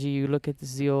archaeology. You look at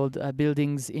the old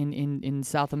buildings in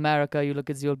South America. You look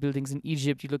at the old buildings in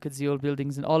Egypt. You look at the old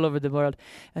buildings in all over the world,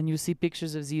 and you see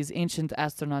pictures of these ancient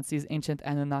astronauts, these ancient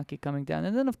Anunnaki coming down.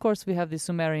 And then, of course, we have the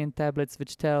Sumerian tablets,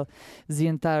 which tell the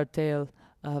entire tale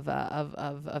of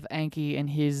Anki and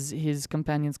his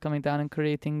companions coming down and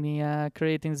creating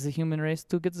the human race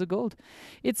to get the gold.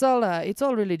 It's all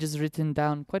really just written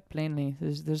down quite plainly.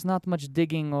 There's not much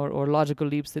digging or logical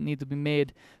leaps that need to be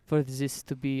made for this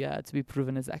to be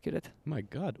proven as accurate. My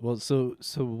God. Well, so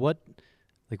what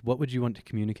would you want to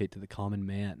communicate to the common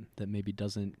man that maybe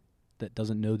doesn't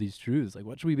know these truths? Like,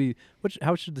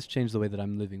 how should this change the way that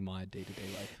I'm living my day-to-day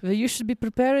life? Well, you should be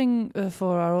preparing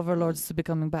for our overlords to be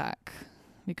coming back.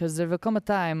 Because there will come a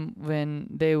time when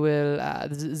they will,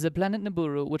 the planet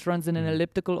Nibiru, which runs in an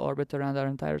elliptical orbit around our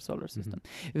entire solar system,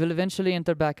 it will eventually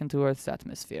enter back into Earth's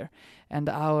atmosphere. And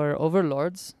our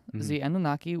overlords, the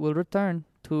Anunnaki, will return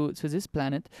to this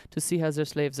planet to see how their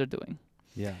slaves are doing.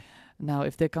 Yeah. Now,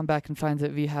 if they come back and find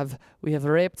that we have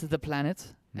raped the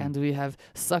planet, and we have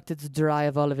sucked it dry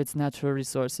of all of its natural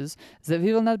resources, that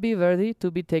we will not be worthy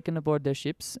to be taken aboard their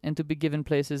ships and to be given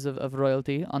places of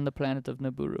royalty on the planet of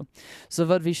Nibiru. So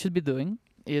what we should be doing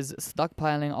is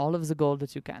stockpiling all of the gold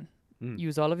that you can.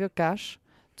 Use all of your cash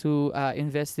to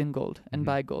invest in gold and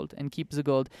buy gold and keep the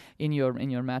gold in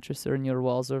your mattress or in your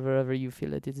walls or wherever you feel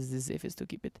that it is the safest to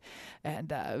keep it.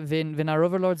 And when our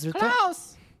overlords return...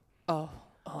 Klaus!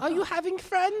 Are you having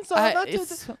friends over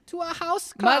to our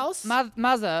house, Klaus?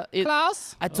 Mother,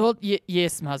 Klaus? I told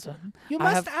yes, Mother. You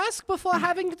must ask before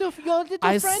having your little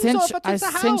friends over to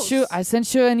the house. I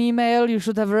sent you an email. You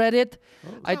should have read it.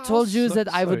 I told you So-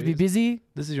 that I would be sorry. busy.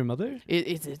 This is your mother?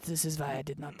 This is why I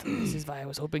did not. This is why I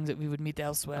was hoping that we would meet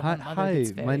elsewhere. My mother Hi.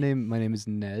 gets My very- name is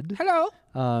Ned. Hello.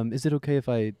 Is it okay if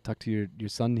I talk to your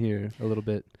son here a little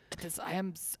bit?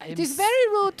 It is very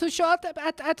rude to show up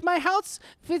at my house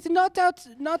with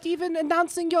not even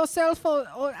announcing yourself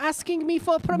or asking me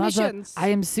for permissions. Mother,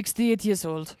 I am 68 years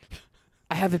old.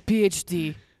 I have a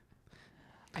PhD.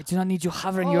 I do not need you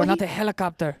hovering. Oh, You are not a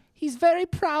helicopter. He's very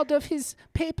proud of his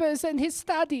papers and his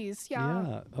studies.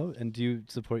 Yeah. Oh, and do you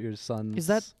support your son's? Is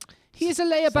that- He is a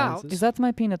layabout. sciences? Is that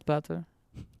my peanut butter?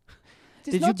 It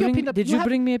is Did you not your bring? peanut- Did you have-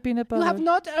 bring me a peanut butter? You have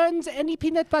not earned any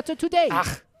peanut butter today.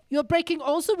 Ach. You're breaking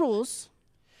all the rules.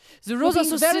 The rules are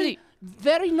being so very- silly.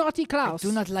 Very naughty I Klaus.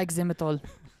 do not like them at all.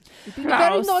 You're being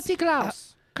very Klaus. naughty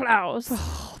Klaus. Klaus.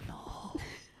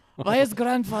 Why is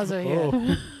grandfather here?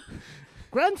 Oh.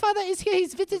 Grandfather is here.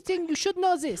 He's visiting. You should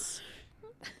know this.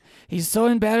 He's so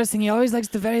embarrassing. He always likes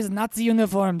to wear his Nazi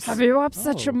uniforms. Have you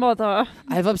upset your mother?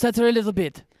 I've upset her a little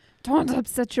bit. Don't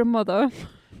upset your mother.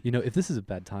 You know, if this is a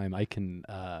bad time, I can.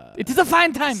 It is a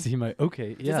fine time. See my.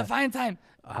 Okay. It is Yeah. a fine time.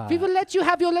 We will let you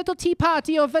have your little tea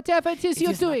party or whatever it is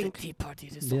you're doing. Not a tea party.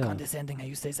 It is so Yeah. condescending how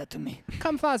you say that to me.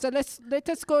 Come, father. Let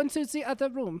us go into the other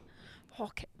room.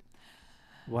 Okay.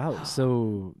 Wow.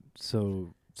 So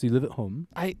you live at home.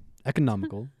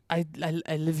 Economical. I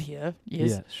live here. Yes.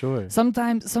 Yeah, sure.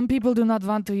 Sometimes some people do not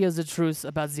want to hear the truth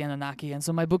about the Anunnaki, and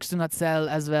so my books do not sell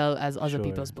as well as other Sure.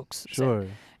 people's books. sell. Sure.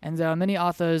 And there are many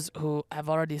authors who have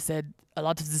already said a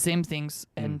lot of the same things,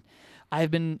 and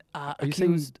I've been Are you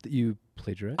saying accused. that you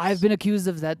plagiarized? I've been accused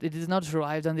of that. It is not true.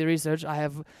 I've done the research. I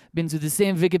have been to the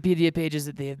same Wikipedia pages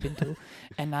that they have been to,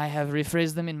 and I have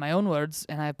rephrased them in my own words,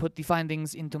 and I put the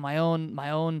findings into my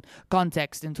own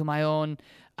context, into my own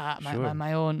Sure.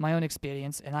 my own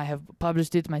experience, and I have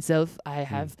published it myself. I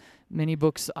have many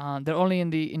books on. They're only in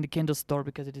the Kindle store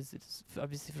because it's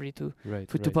obviously free to Right.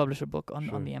 to publish a book on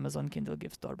Sure. the Amazon Kindle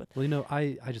gift store. But Well,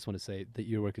 I just want to say that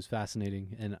your work is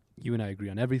fascinating, and you and I agree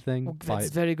on everything. that's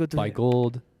very good to by hear.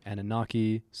 Gold,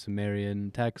 Anunnaki,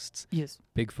 Sumerian texts. Yes,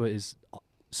 Bigfoot is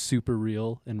super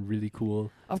real and really cool.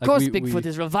 of Like, course, we- Bigfoot we-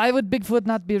 is real. Why would Bigfoot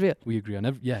not be real? We agree on we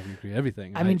agree on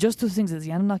everything. I mean, just to think that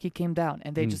the Anunnaki came down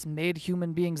and they Mm. just made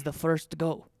human beings the first to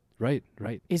go. right.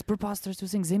 Is preposterous to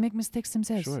think. They make mistakes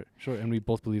themselves. Sure. And we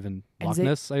both believe in And Loch they-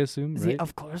 Ness, I assume, right?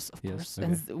 Of course. Yes,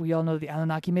 And we all know the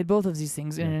Anunnaki made both of these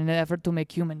things in Yeah. an effort to make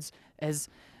humans as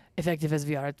effective as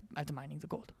we are at mining the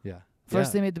gold. Yeah. First,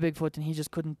 Yeah. they made the Bigfoot, and he just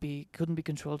couldn't be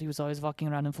controlled. He was always walking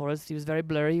around in forests. He was very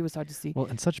blurry. He was hard to see. Well,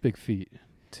 and such big feet,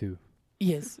 too.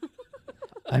 Yes.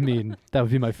 I mean, that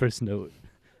would be my first note.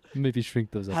 Maybe shrink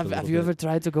those up a have little you bit. ever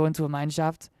tried to go into a mine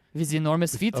shaft with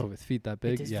enormous feet? Oh, with feet that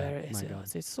big? It is Yeah. very, My it's,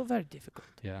 God. it's so very difficult.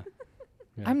 Yeah.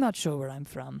 Yeah. I'm not sure where I'm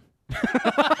from.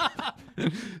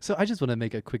 So I just want to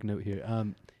make a quick note here.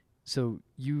 So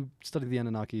you study the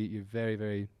Anunnaki. You're very,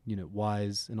 very,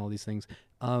 wise in all these things.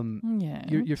 Yeah.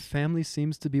 Your family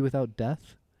seems to be without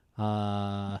death.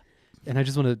 And I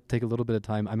just want to take a little bit of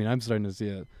time. I mean, I'm starting to see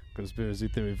a conspiracy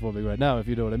theory forming right now, if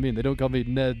you know what I mean. They don't call me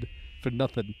Ned for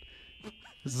nothing.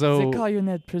 So, they call you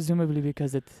Ned presumably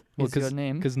because it is your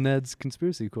name. because Ned's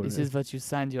conspiracy corner. This is what you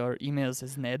signed your emails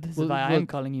as Ned. This is Well, why well, I'm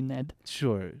calling you Ned.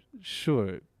 Sure.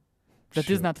 That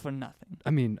sure. is not for nothing. I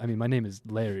mean, my name is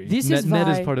Larry. This Ned, is Ned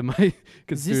is why- part of my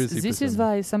conspiracy. This is persona.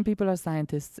 why some people are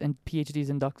scientists and PhDs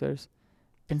and doctors,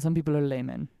 and some people are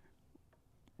laymen.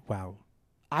 Wow.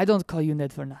 I don't call you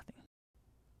Ned for nothing.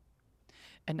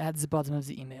 And at the bottom of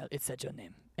the email, it said your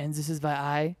name. And this is why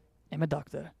I am a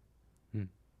doctor.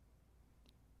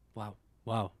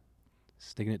 Wow.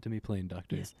 Sticking it to me plain,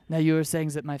 doctor. Yes. Now you were saying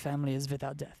that my family is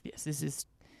without death. Yes, this is...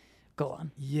 Go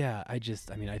on. Yeah, I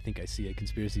think I see a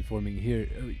conspiracy forming here.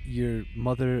 Your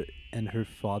mother and her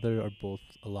father are both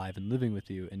alive and living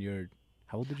with you, and you're...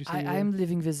 How old did you say you were? I'm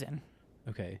living with them.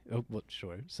 Okay. Oh, well,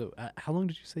 sure. So, how long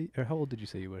did you say, or how old did you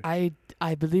say you were? I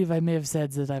believe I may have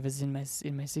said that I was in my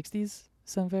 60s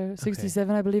somewhere.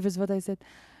 67, I believe, is what I said.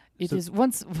 It So- is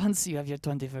once you have your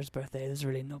 21st birthday, there's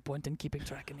really no point in keeping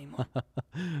track anymore.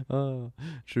 Oh,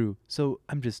 true. So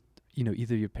I'm just,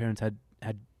 either your parents had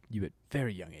you at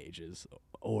very young ages,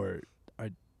 or are,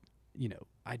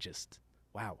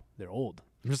 wow, they're old.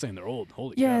 I'm just saying they're old.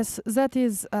 Holy cow. Yes, that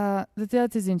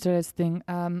is interesting.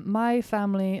 My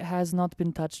family has not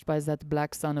been touched by that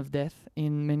black sun of death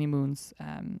in many moons.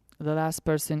 The last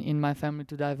person in my family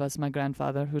to die was my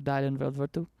grandfather, who died in World War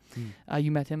II.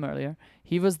 You met him earlier.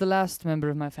 He was the last member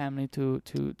of my family to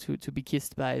be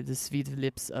kissed by the sweet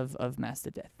lips of Master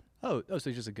Death. Oh, so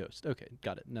he's just a ghost. Okay,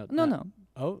 got it. No. No.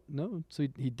 Oh, no. So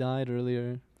he died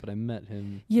earlier, but I met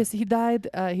him. Yes, he died.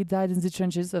 He died in the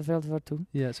trenches of World War II.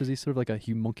 Yeah. So is he sort of like a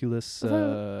homunculus?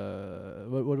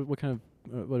 What kind of?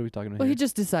 What are we talking about Well, he here?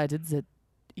 just decided that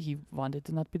he wanted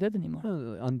to not be dead anymore.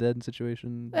 Undead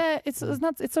situation. It's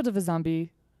not. It's sort of a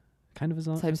zombie Kind of a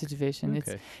zombie type situation.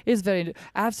 Okay. It's very.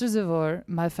 After the war,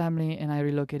 my family and I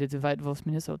relocated to White Wolf,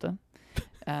 Minnesota,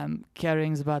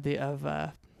 carrying the body of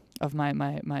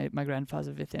my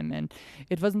grandfather with him, and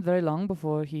it wasn't very long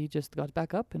before he just got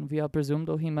back up, and we all presumed,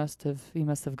 he must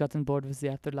have gotten bored with the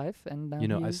afterlife, and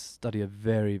now I study a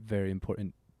very, very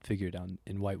important figure down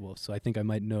in White Wolf, so I think I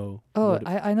might know. Oh, what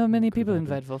I know many could have people in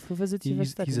happened. White Wolf. Who visits you?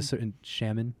 He's a certain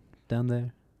shaman down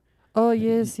there. Oh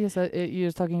yes.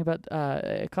 You're talking about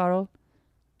Carl.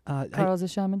 I Carl's a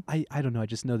shaman. don't know. I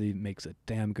just know that he makes a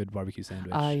damn good barbecue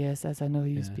sandwich. Ah yes, as I know who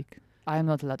you Yeah. speak. I am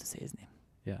not allowed to say his name.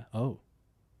 Yeah. Oh,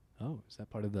 is that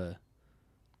part of the?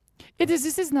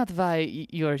 This is not why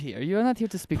you're here. You're not here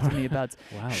to speak to me about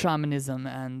Wow. shamanism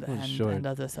and sure. and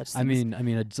other such things. I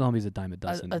mean, a zombie's a dime a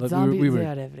dozen. A But zombie, we they were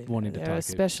are everywhere. wanting to They're talk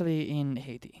especially in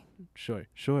Haiti. sure,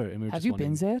 and we were Have just you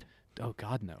been wondering- there? Oh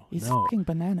God, no, It's no, fucking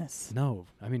bananas. no.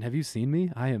 I mean, have you seen me?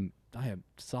 I am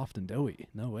soft and doughy.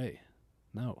 No way.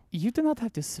 No. You do not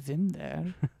have to swim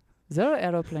there. There are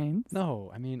aeroplanes.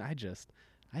 No, I mean, it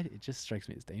just strikes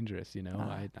me as dangerous, you know?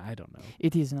 Ah. I don't know.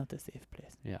 It is not a safe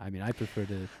place. Yeah, I mean, I prefer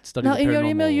to study Now, the in your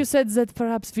email, paranormal. you said that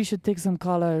perhaps we should take some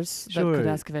callers that could Sure.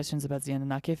 ask questions about the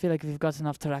Anunnaki. I feel like we've gotten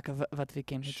off track of what we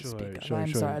came here to Sure, speak of. sure, I'm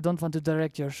sure. sorry. I don't want to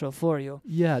direct your show for you.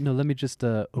 Yeah, no, let me just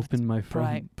open my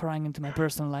phone. Prying into my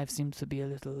personal life seems to be a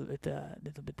little bit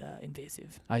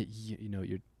invasive. You know,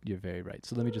 you're very right.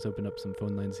 So let me just open up some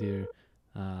phone lines here.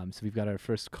 So we've got our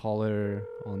first caller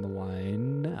on the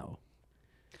line now.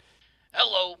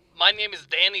 Hello, my name is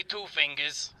Danny Two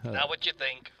Fingers. Hello. Now what you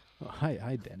think? Oh, hi,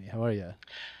 Danny. How are you?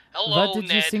 Hello, What did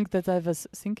Ned. you think that I was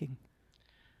thinking?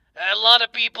 A lot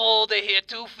of people, they hear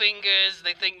Two Fingers,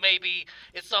 they think maybe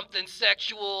it's something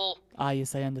sexual. Ah,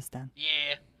 yes, I understand.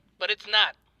 Yeah, but it's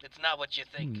not. It's not what you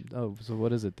think. Oh, so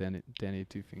what is it, Danny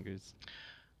Two Fingers?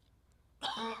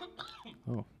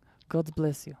 Oh, God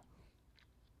bless you.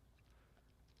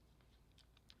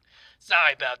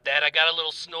 Sorry about that, I got a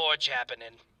little snorge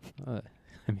happening.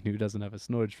 I mean, who doesn't have a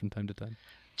snorge from time to time?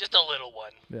 Just a little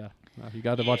one. Yeah, you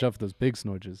got to watch out for those big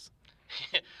snorges.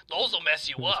 Those will mess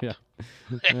you up. Yeah.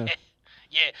 Yeah.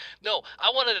 Yeah, no, I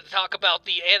wanted to talk about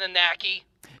the Anunnaki.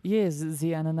 Yes,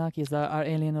 the Anunnakis are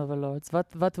alien overlords.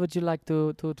 What would you like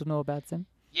to know about them?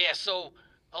 Yeah, so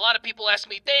a lot of people ask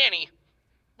me, Danny,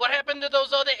 what happened to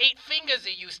those other 8 fingers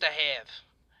he used to have?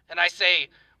 And I say,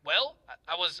 well,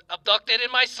 I was abducted in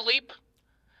my sleep,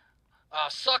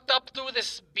 sucked up through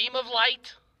this beam of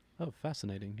light, Oh,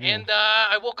 fascinating. Yeah. and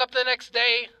I woke up the next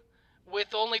day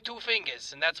with only 2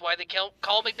 fingers, and that's why they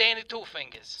call me Danny Two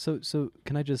Fingers. So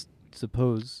can I just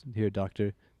suppose here,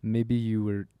 Doctor, maybe you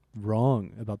were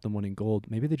wrong about them wanting gold.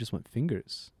 Maybe they just want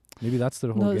fingers. Maybe that's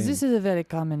their whole No, game. this is a very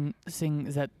common thing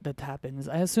that happens.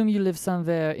 I assume you live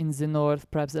somewhere in the north,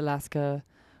 perhaps Alaska,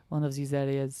 one of these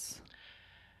areas.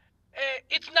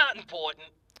 It's not important.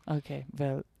 Okay,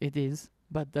 well, it is,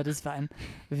 but that is fine.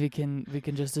 we can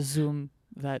just assume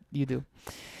that you do.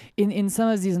 In some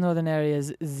of these northern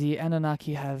areas, the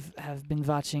Anunnaki have been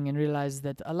watching and realized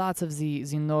that a lot of the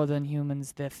northern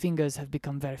humans, their fingers have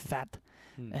become very fat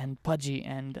and pudgy,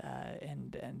 and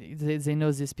they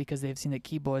know this because they've seen that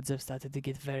keyboards have started to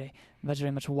get very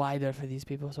much wider for these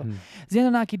people. So the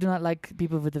Anunnaki do not like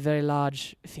people with the very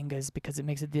large fingers because it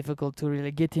makes it difficult to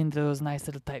really get into those nice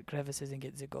little tight crevices and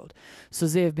get the gold. So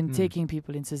they have been taking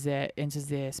people into their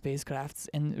spacecrafts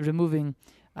and removing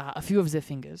a few of their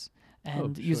fingers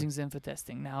and using them for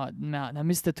testing. Now,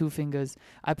 Mr. Two Fingers,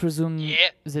 I presume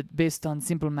that based on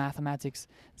simple mathematics,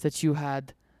 that you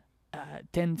had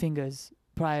 10 fingers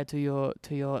prior to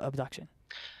your abduction,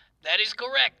 That is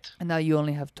correct. and now you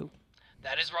only have 2.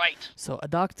 That is right. So a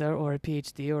doctor or a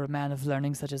PhD or a man of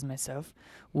learning such as myself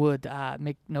would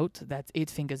make note that 8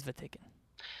 fingers were taken.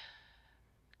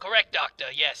 Correct, Doctor,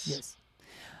 yes. Yes.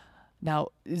 Now,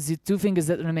 the 2 fingers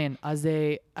that remain, are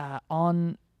they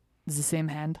on the same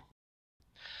hand?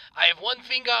 I have 1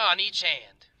 finger on each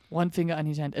hand. 1 finger on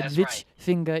each hand. That's And which right.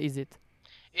 finger is it?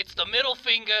 It's the middle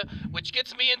finger, which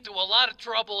gets me into a lot of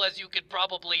trouble, as you could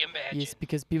probably imagine. Yes,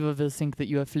 because people will think that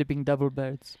you are flipping double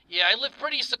birds. Yeah, I live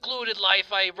pretty secluded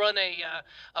life. I run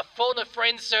a phone a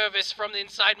friend service from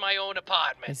inside my own I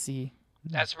apartment. see.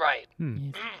 That's right.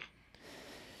 Yes.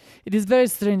 It is very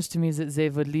strange to me that they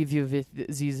would leave you with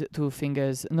these 2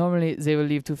 fingers. Normally, they will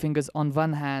leave 2 fingers on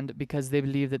one hand because they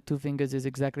believe that 2 fingers is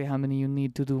exactly how many you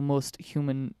need to do most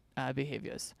human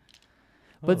behaviors.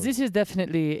 But this is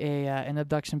definitely an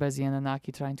abduction by the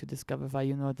Anunnaki trying to discover why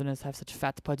you Northerners have such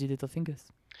fat, pudgy little fingers.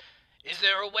 Is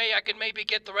there a way I could maybe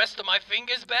get the rest of my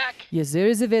fingers back? Yes, there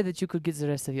is a way that you could get the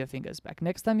rest of your fingers back.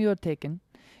 Next time you are taken,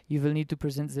 you will need to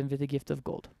present them with a gift of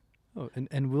gold. Oh,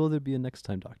 and will there be a next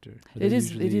time, Doctor? Are It they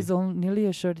is usually- nearly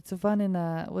assured. It's a 1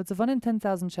 in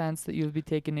 10,000 chance that you'll be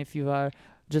taken if you are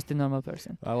just a normal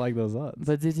person. I like those odds.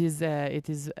 But it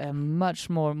is a much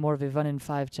more of a 1 in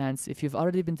 5 chance if you've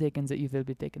already been taken that you will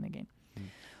be taken again.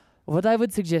 What I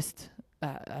would suggest,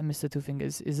 Mr. Two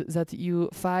Fingers, is that you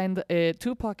find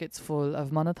 2 pockets full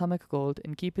of monatomic gold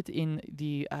and keep it in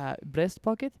the breast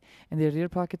pocket and the rear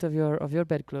pocket of your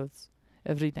bedclothes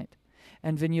every night.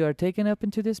 And when you are taken up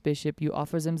into the spaceship, you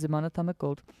offer them the monatomic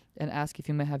gold and ask if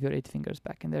you may have your 8 fingers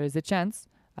back. And there is a chance,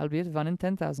 albeit 1 in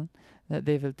 10,000, that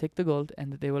they will take the gold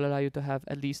and that they will allow you to have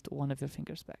at least 1 of your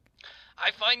fingers back. I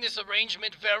find this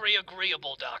arrangement very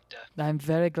agreeable, Doctor. I'm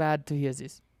very glad to hear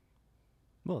this.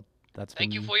 Well, that's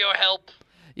Thank you been- for your help.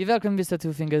 You're welcome, Mr.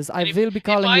 Two Fingers. I And will be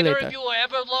calling you If either later. of you are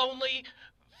ever lonely,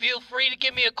 feel free to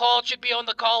give me a call. It should be on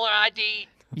the caller ID.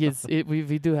 Yes,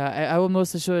 we do have. I will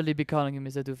most assuredly be calling you,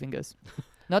 Mr. Two Fingers.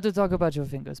 Not to talk about your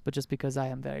fingers, but just because I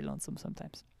am very lonesome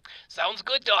sometimes. Sounds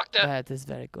good, Doctor. That is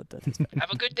very good. That is very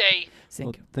Have a good day.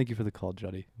 Thank you. Thank you for the call,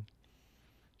 Johnny.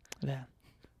 Yeah.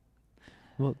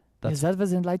 Well, Yes, that's that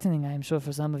was enlightening, I am sure,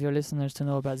 for some of your listeners to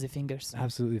know about the fingers.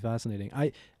 absolutely fascinating.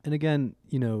 And again,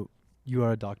 you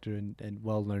are a doctor and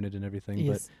well learned and everything, but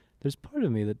Yes. there's part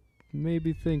of me that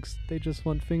maybe thinks they just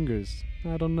want fingers.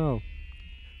 I don't know.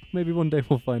 Maybe one day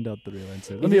we'll find out the real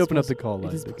answer. Let It me is open up the possible. call It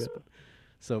line. is again. possible.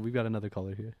 So we've got another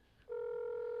caller here.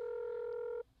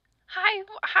 Hi,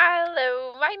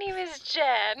 hello. My name is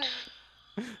Jen.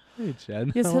 Hey,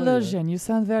 Jen. Yes, how are hello, ya? Jen. You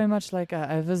sound very much like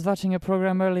I was watching a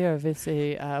program earlier with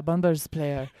a Bombers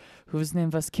player whose name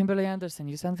was Kimberly Anderson.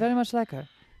 You sound very much like her.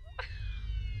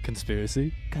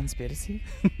 Conspiracy? Conspiracy?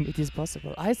 It is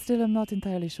possible. I still am not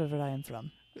entirely sure where I am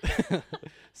from.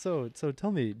 So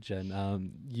tell me, Jen,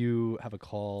 you have a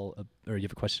call, or you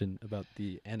have a question about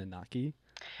the Anunnaki,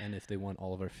 and if they want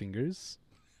all of our fingers.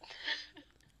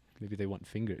 Maybe they want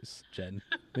fingers, Jen.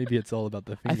 Maybe it's all about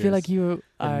the I fingers. feel like you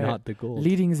and are not the gold.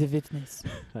 leading the witness.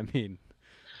 I mean,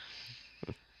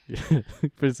 yeah.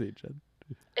 Proceed, Jen.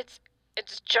 It's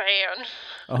Jan.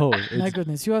 Oh, My it's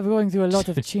goodness, you are going through a lot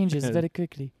of changes Jen. very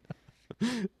quickly.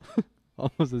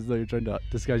 almost as though you're trying to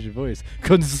disguise your voice.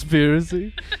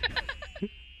 Conspiracy?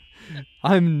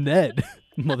 I'm Ned,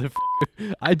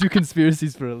 motherfucker. I do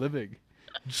conspiracies for a living.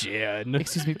 Jen.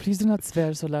 Excuse me, please do not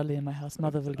swear so loudly in my house.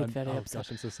 Mother will get very oh upset.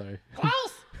 gosh, I'm so sorry.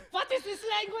 Klaus, what is this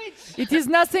language? It is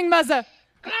nothing, mother.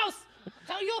 Klaus,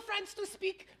 tell your friends to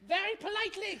speak very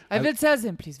politely. I will tell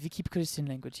them, please. We keep Christian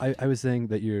language. I was saying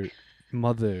that your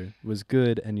mother was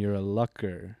good and you're a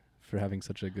lucker for having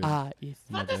such a good Yes.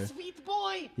 What mother. a sweet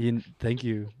boy. Thank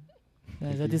you.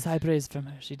 That is high praise from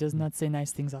her. She does not say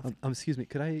nice things often. Excuse me,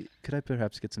 could I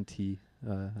perhaps get some tea?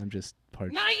 I'm just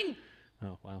parched. 9.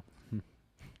 Oh wow.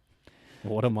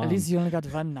 What a mom. At least you only got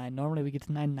 1 9. Normally we get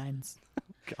 9 9s.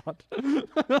 God.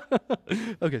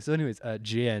 Okay, so anyways,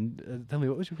 Jen, tell me,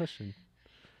 what was your question?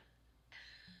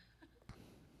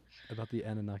 About the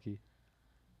Anunnaki.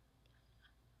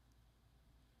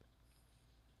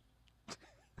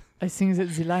 I think that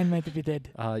the line might be dead.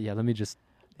 Yeah, let me just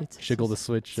Let's jiggle the just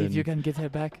switch. See if you and, can get her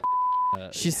back. uh,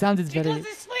 She sounded Jiggle very.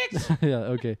 the switch. yeah,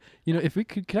 okay. If we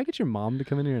could I get your mom to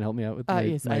come in here and help me out with my,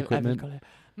 Yes, my I will equipment? call her.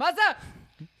 Mother!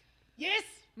 Yes.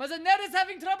 Mother, Ned is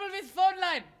having trouble with phone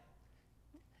line.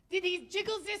 Did he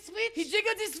jiggle the switch? He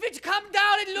jiggled the switch. Come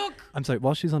down and look. I'm sorry,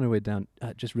 while she's on her way down,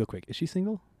 just real quick, is she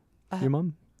single? Your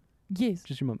mom? Yes.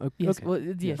 Just your mom? Yes. Okay. Well,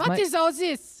 yes. What my- is all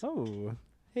this? Oh,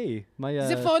 hey, my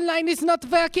The phone line is not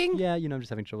working. Yeah, I'm just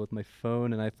having trouble with my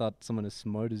phone, and I thought someone as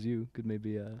smart as you could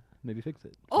maybe fix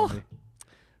it. for Oh. me.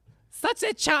 Such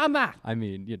a charmer. I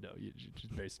mean, you're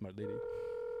just a very smart lady.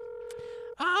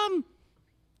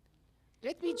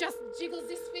 Let me just jiggle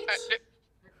this switch.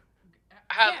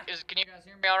 Can you guys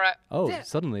hear me all right? Oh, Yeah.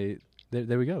 suddenly,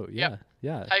 there we go. Yeah, Yep.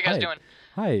 yeah. How you guys Hi. doing?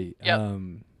 Hi. Yep.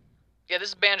 Yeah, this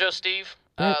is Banjo Steve.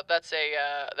 Ban- That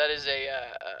is a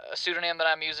pseudonym that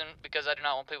I'm using because I do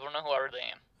not want people to know who I really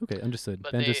am. Okay, understood.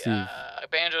 But Banjo Steve.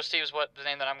 Banjo Steve is what the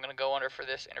name that I'm gonna go under for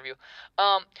this interview.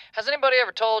 Has anybody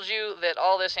ever told you that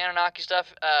all this Anunnaki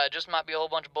stuff just might be a whole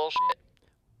bunch of bullshit?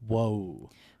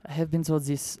 Whoa. I have been told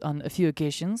this on a few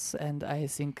occasions, and I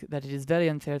think that it is very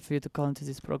unfair for you to call into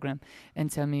this program and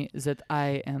tell me that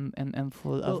I am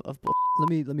full Well, of bull.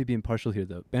 Let me be impartial here,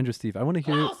 though. Banjo Steve, I want to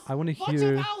hear. Klaus, I want to watch your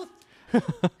hear. mouth.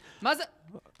 Mother,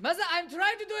 I'm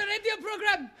trying to do a radio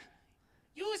program,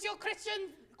 Use your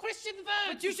Christian words.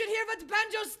 but you should hear what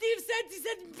Banjo Steve said. He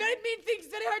said very mean things,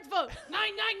 very hurtful.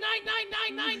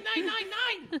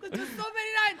 999999999. There's so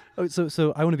many lines. Oh,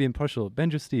 so I want to be impartial.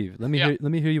 Banjo Steve, let me Yeah.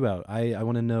 hear you out. I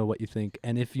want to know what you think,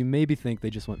 and if you maybe think they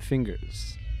just want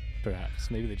fingers,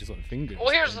 perhaps maybe they just want fingers. Well,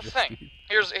 here's the Banjo thing. Steve.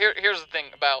 Here's the thing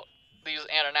about these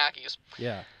Anunnakis.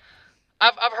 Yeah.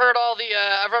 I've heard all the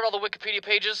read all the Wikipedia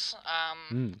pages.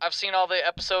 Mm. I've seen all the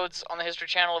episodes on the History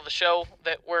Channel of the show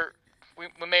that we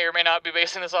may or may not be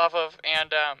basing this off of,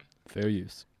 and Fair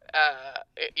use.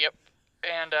 yep,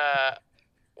 and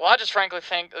well, I just frankly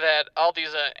think that all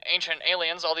these ancient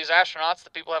aliens, all these astronauts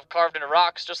that people have carved into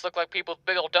rocks, just look like people with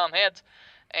big old dumb heads,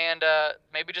 and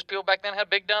maybe just people back then had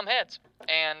big dumb heads,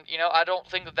 and I don't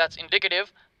think that that's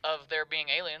indicative of there being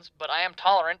aliens, but I am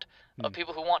tolerant of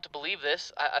people who want to believe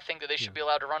this. I think that they should be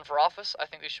allowed to run for office. I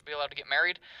think they should be allowed to get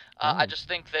married. I just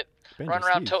think that Banjo running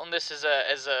around Steve. toting this as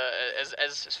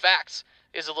facts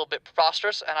is a little bit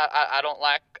preposterous, and I don't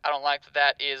like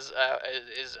that is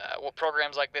what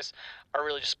programs like this are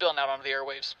really just spilling out onto the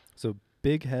airwaves. So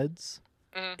big heads,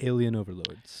 Mhm. alien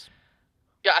overlords.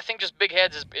 Yeah, I think just big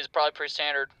heads is probably pretty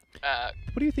standard.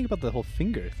 What do you think about the whole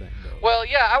finger thing, though? Well,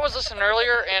 yeah, I was listening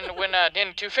earlier, and when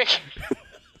Danny Two Finger,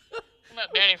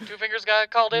 Danny Two Fingers guy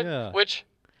called it. Yeah. Which,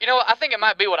 you know, I think it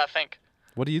might be what I think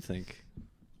What do you think?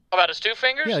 about his two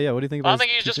fingers. Yeah. What do you think about I his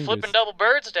think he's two just fingers? flipping double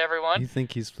birds to everyone, You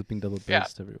think he's flipping double birds Yeah.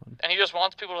 to everyone? and he just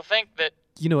wants people to think that.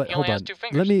 You know what? He Hold only has on. two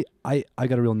fingers. Let me. I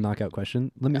got a real knockout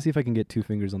question. Let me see if I can get Two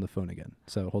Fingers on the phone again.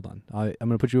 So hold on. I'm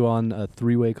gonna put you on a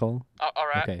 3-way call. All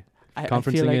right. Okay. I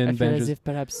Conferencing feel like, in I feel Banjos. as if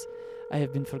perhaps I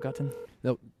have been forgotten.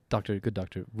 Doctor, good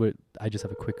doctor. I just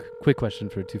have a quick question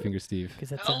for Two Finger Steve.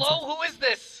 Hello, who is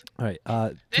this? All right.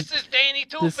 This is Danny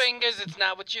Two Fingers. It's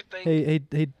not what you think.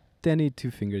 Hey, Danny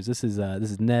Two Fingers. This is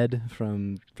Ned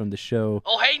from the show.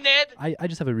 Oh, hey, Ned. I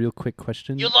just have a real quick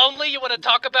question. You lonely? You want to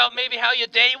talk about maybe how your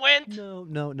day went?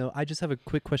 No. I just have a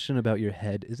quick question about your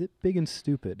head. Is it big and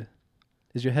stupid?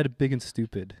 Is your head big and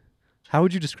stupid? How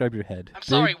would you describe your head? I'm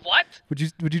sorry, what? Would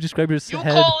you describe your You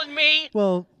head? calling me?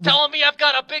 Well, Telling me I've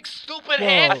got a big stupid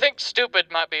head? I think stupid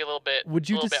might be a little bit. would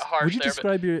you bit harsh would you there, but-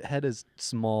 describe your head as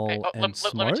small Hey, and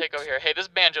smart? let me take over here. Hey, this is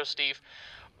Banjo Steve.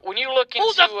 When you look into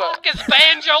Who the fuck is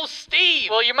Banjo Steve?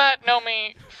 well, you might know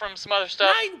me from some other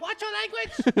stuff. Ryan, watch your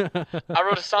language. I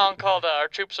wrote a song called "Our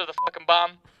Troops Are the Fucking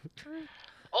Bomb."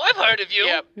 Oh, I've heard of you.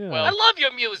 Yeah. Yeah. Well, I love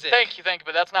your music. thank you,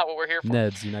 but that's not what we're here for.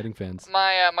 Ned's Uniting Fans.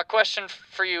 My question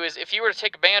for you is, if you were to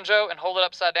take a banjo and hold it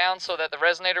upside down so that the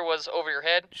resonator was over your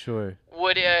head, Sure.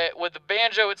 would the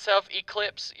banjo itself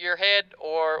eclipse your head,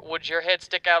 or would your head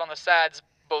stick out on the sides,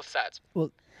 both sides?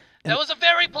 Well, That was a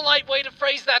very polite way to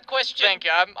phrase that question. Thank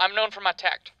you. I'm known for my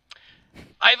tact.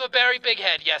 I have a very big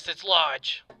head. Yes, it's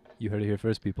large. you heard it here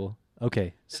first, people.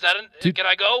 Okay. Is that can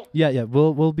I go? Yeah.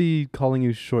 We'll be calling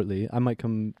you shortly. I might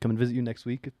come and visit you next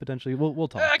week potentially. We'll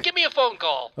talk. Give me a phone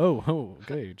call. Oh,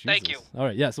 okay. Jesus. Thank you. All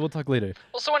right. Yeah. So we'll talk later.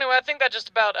 Well, so anyway, I think that just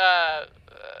about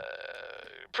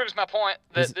proves my point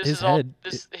that His- this his is all. head-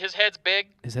 His head's big.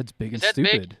 His head's big His and head's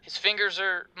stupid. big. His fingers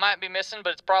might be missing,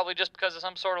 but it's probably just because of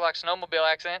some sort of like snowmobile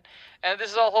accident. And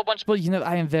this is all a whole bunch of. Well, you know,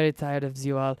 I am very tired of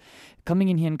you all coming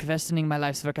in here and questioning my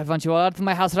life's work. I want you all out of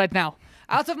my house right now.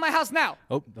 Out of my house now.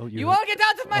 Oh, You all get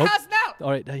out of my Oh. house now.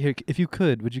 All right. Here, if you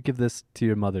could, would you give this to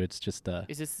your mother? It's just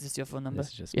Is this your phone number?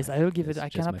 This is just Yes, my- I will give it. it's I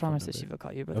just cannot my phone promise that number. she will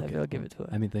call you, but Okay, I will give well, it to her.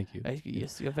 I mean, thank you.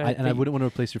 Yes, you're very. And I wouldn't want to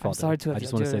replace your I'm father. sorry to have I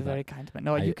just you. want to You're say very that. kind. But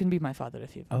no, I- you can be my father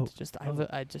if you want. Oh. Just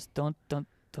I just don't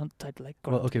try to like.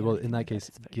 Well, grow okay. me or Well, anything in like that case,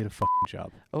 It's very- get a fucking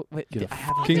job. Oh wait, get a I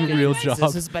have fucking real job.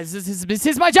 This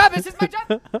is my job. This is my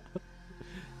job.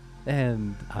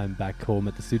 And I'm back home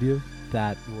at the studio.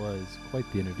 That was quite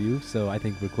the interview. So I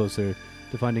think we're closer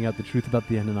to finding out the truth about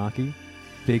the Anunnaki.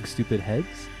 Big stupid heads,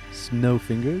 no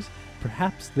fingers.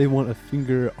 Perhaps they want a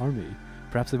finger army.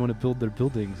 Perhaps they want to build their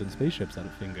buildings and spaceships out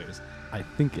of fingers. I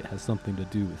think it has something to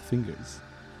do with fingers.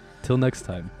 Till next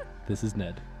time, this is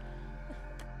Ned.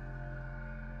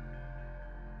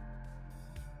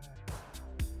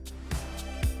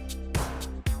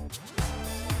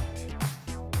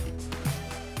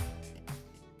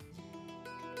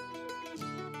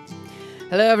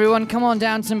 Hello, everyone. Come on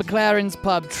down to McLaren's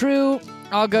Pub. True,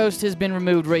 our ghost has been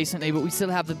removed recently, but we still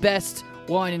have the best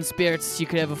wine and spirits you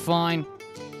could ever find.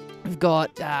 We've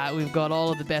got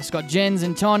all of the best. Got gins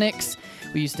and tonics.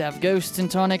 We used to have ghosts and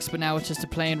tonics, but now it's just a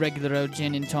plain regular old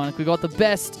gin and tonic. We got the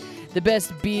best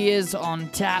beers on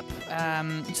tap.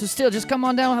 So still, just come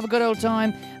on down, have a good old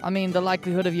time. I mean, the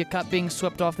likelihood of your cup being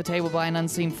swept off the table by an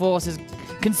unseen force has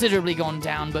considerably gone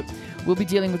down, but we'll be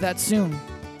dealing with that soon.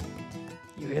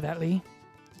 You hear that, Lee?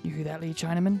 You hear that, Lee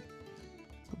Chinaman?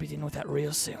 We'll be dealing with that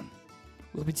real soon.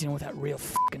 We'll be dealing with that real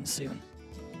fucking soon.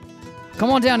 Come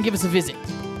on down and give us a visit.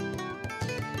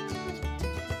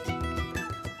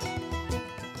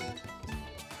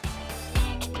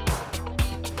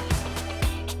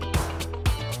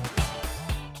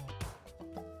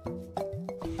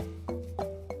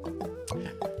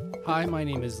 Hi, my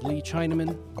name is Lee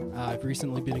Chinaman. I've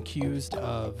recently been accused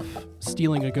of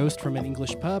stealing a ghost from an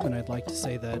English pub, and I'd like to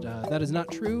say that that is not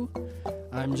true.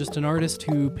 I'm just an artist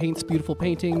who paints beautiful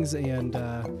paintings, and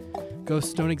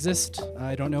ghosts don't exist.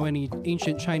 I don't know any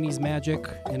ancient Chinese magic,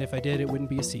 and if I did, it wouldn't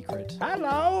be a secret.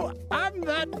 Hello, I'm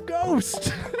that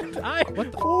ghost. I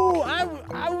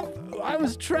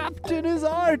was trapped in his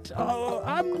art. Oh,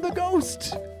 I'm the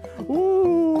ghost.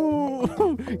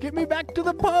 Ooh, get me back to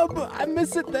the pub. I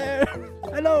miss it there.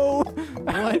 Hello.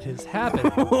 What has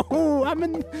happened? Oh,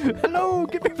 hello,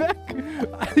 get me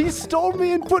back. He stole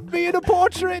me and put me in a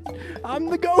portrait. I'm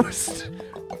the ghost.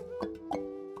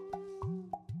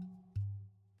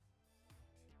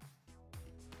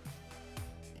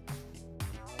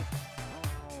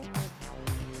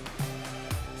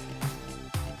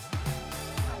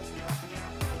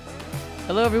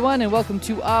 Hello, everyone, and welcome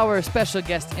to our special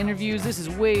guest interviews. This is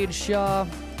Wade Shaw.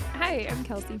 Hi, I'm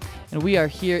Kelsey. And we are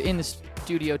here in the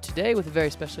studio today with a very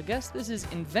special guest. This is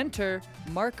inventor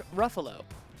Mark Ruffalo.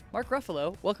 Mark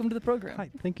Ruffalo, welcome to the program. Hi,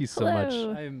 thank you so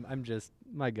Hello. much. I'm just,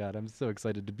 my God, I'm so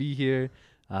excited to be here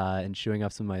and showing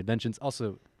off some of my inventions.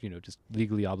 Also, just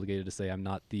legally obligated to say I'm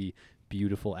not the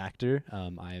beautiful actor.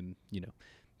 I am,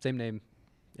 same name,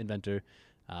 inventor.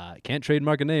 Can't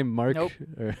trademark a name, Mark. Nope.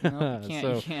 Or Nope, you can't.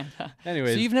 So, You can't.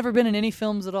 anyways. So you've never been in any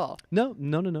films at all? No.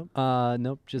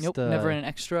 Nope. Just Nope. Never an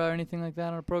extra or anything like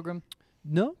that on a program?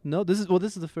 No. This is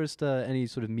the first any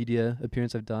sort of media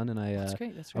appearance I've done, and That's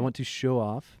great. I want to show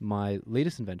off my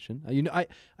latest invention. I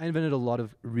invented a lot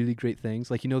of really great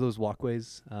things, like those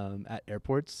walkways at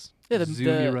airports. Yeah,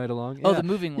 zoom you right along. Oh, Yeah. the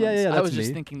moving ones. Yeah, I that's was just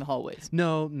me. thinking the hallways.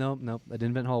 No. I didn't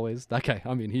invent hallways. That guy,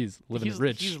 he's living He's-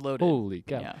 rich. he's loaded. Holy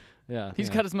cow. Yeah. Yeah. He's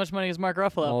yeah. got as much money as Mark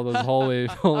Ruffalo. all those hallway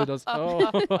does. Oh,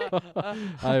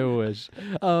 I wish.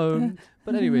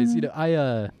 But anyways,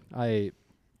 I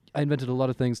invented a lot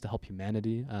of things to help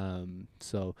humanity.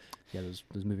 So yeah, those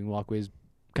moving walkways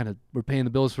kind of were paying the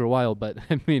bills for a while, but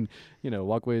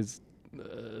walkways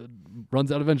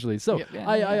runs out eventually. So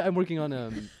I'm working on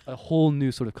a whole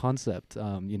new sort of concept.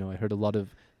 I heard a lot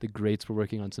of the greats were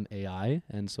working on some AI,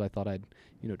 and so I thought I'd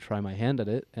try my hand at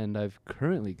it, and I've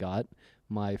currently got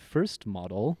my first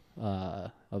model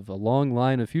of a long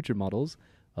line of future models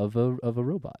of a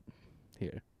robot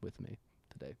here with me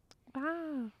today.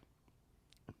 Wow.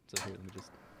 So here, let me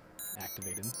just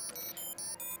activate him.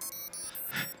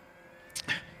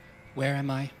 Where am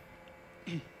I?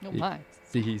 Oh my.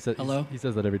 See, he says Hello? he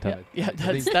says that every time. Yeah,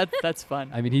 I think- that's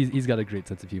fun. I mean, he's got a great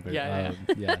sense of humor. Yeah.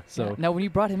 yeah. So Now, when you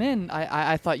brought him in,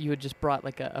 I thought you had just brought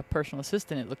like a personal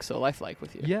assistant. It looks so lifelike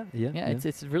with you. yeah. Yeah,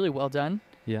 it's really well done.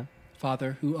 yeah.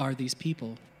 Father, who are these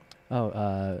people?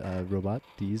 Oh, robot.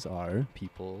 These are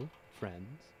people, friends,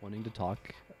 wanting to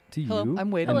talk to Hello, you. I'm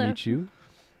waiting. and Hello. meet you.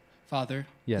 Father,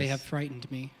 Yes. they have frightened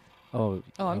me. Oh.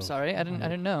 Oh, I'm sorry. I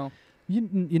didn't know.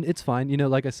 It's fine.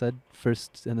 Like I said,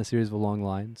 first in the series of a long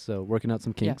line, so working out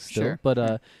some Yeah, kinks still. sure.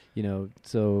 But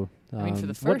so I mean, for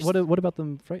the what first- what about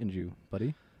them frightened you,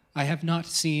 buddy? I have not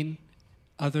seen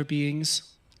other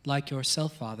beings like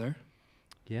yourself, Father.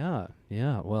 Yeah.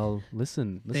 Well,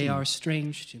 listen. They are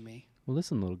strange to me. Well,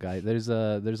 listen, little guy. There's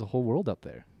a whole world out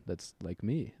there that's like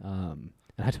me. And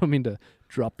I don't mean to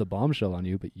drop the bombshell on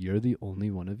you, but you're the only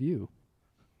one of you.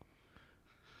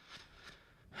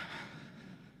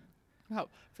 Wow.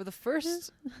 For the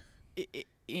first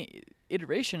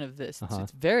iteration of this, Uh-huh.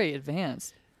 it's very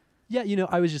advanced. Yeah,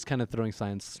 I was just kind of throwing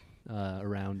science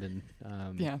around and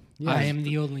Yeah. I am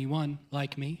the only one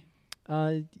like me.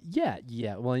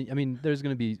 Yeah. Well, I mean, there's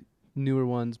gonna be newer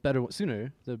ones, better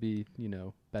sooner. There'll be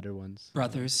better ones.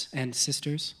 Brothers and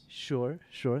sisters. Sure.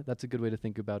 That's a good way to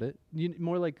think about it.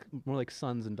 More like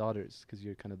sons and daughters, because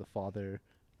you're kind of the father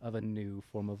of a new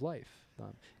form of life.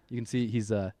 You can see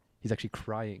he's actually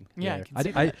crying. Yeah, I there. can I,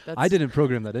 see di- I, that. I That's- didn't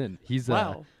program that in. He's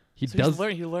Wow. he So does.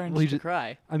 he learned well, he to ju-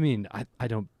 cry. I mean, I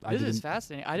don't. I This didn't. is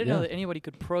fascinating. I didn't Yeah. know that anybody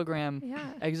could program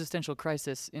Yeah. existential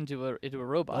crisis into a Oh,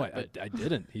 robot. but I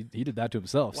didn't. He did that to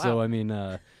himself. Wow. So I mean,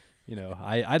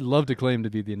 I'd love to claim to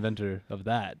be the inventor of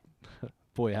that.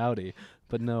 Boy, howdy.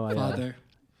 But no, I. Father,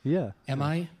 Yeah. am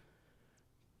I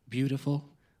beautiful?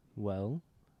 Well,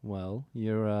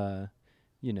 you're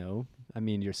I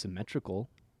mean, you're symmetrical,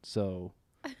 so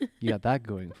you got that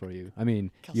going for you. I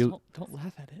mean, Kels, you don't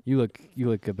laugh at it. you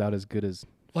look about as good as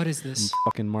What is this?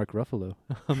 fucking Mark Ruffalo.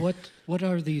 What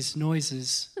are these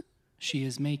noises she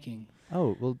is making?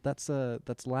 Oh, well, that's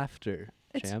laughter,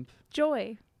 It's champ.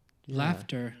 Joy. Yeah.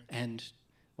 Laughter and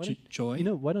Why don't- joy?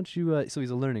 why don't you? So he's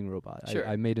a learning robot. Sure.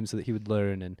 I made him so that he would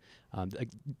learn, and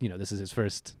this is his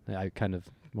first. I kind of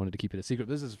wanted to keep it a secret.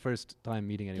 This is his first time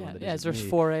meeting anyone. Yeah, that yeah, it's isn't their me.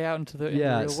 foray out into the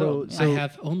Yeah, real so- world. I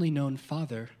have only known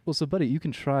Father. Well, so buddy, you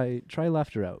can try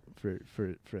laughter out for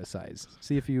a size.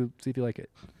 See if you like it.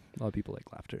 A lot of people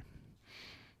like laughter.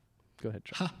 Go ahead,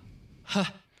 try. Ha,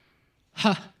 ha,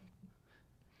 ha.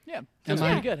 Yeah, feels Am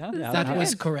I- pretty good, huh? Yeah, That how-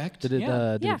 was correct. Did it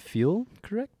Yeah. did Yeah. it feel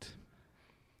correct?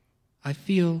 I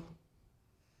feel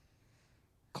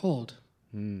cold.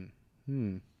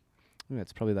 Yeah,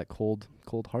 it's probably that cold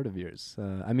heart of yours.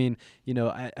 I mean,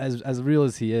 as real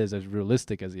as he is, as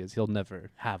realistic as he is, he'll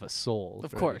never have a soul.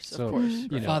 Of right? course, So, of course.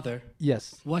 you know, Father,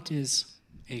 yes. what is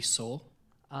a soul?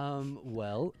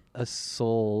 Well, a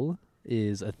soul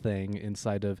is a thing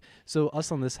inside of. So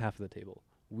us on this half of the table,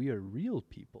 we are real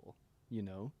people.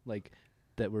 Like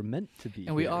that we're meant to be.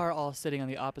 And we here. are all sitting on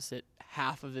the opposite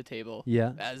half of the table.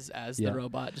 Yeah. As Yeah. the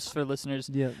robot. Just for listeners,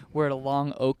 Yeah. we're at a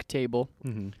long oak table.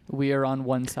 Mm-hmm. We are on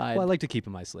one side. Well, I like to keep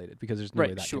them isolated because there's no way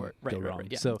Right, that sure. can go Right, wrong.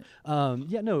 yeah. So,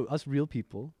 no, us real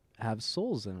people have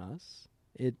souls in us,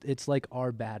 It's like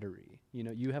our battery. You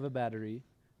know, you have a battery,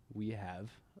 we have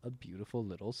a beautiful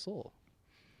little soul.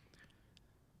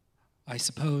 I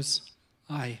suppose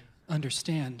I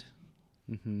understand.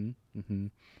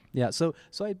 Yeah, so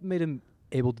I made him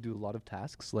able to do a lot of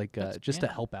tasks, like just to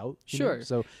yeah. help out. you Sure. know?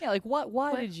 So Yeah, like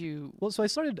why did you? well, so I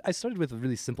started with a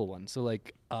really simple one. So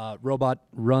like robot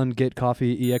run get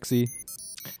coffee exe.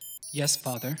 Yes,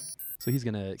 Father. So he's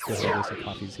gonna go ahead and roast some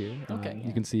coffees here. Okay, You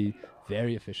yeah. can see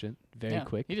very efficient, very Yeah,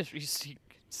 quick. He just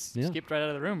Yeah. skipped right out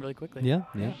of the room really quickly. Yeah.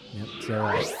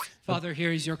 So Father,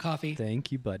 here is your coffee.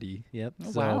 thank you, buddy. Yep.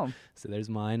 Oh, so wow. so there's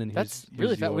mine, and That's here's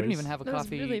really fast. We didn't yours. even have a That was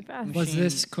coffee. really fast. Was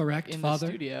this machine correct, in Father?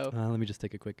 the studio? Let me just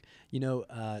take a quick.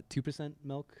 2%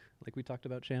 milk, like we talked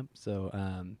about, Champ. So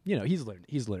he's learning.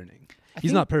 He's learning. He's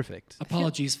think- not perfect.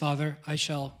 Apologies, Father. I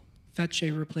shall fetch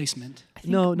a replacement. I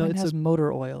think No, mine it's has a-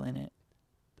 motor oil in it.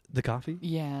 The coffee.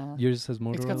 Yeah. Yours has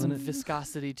motor It's oil got some in it.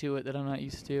 viscosity to it that I'm not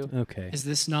used to. Okay. Is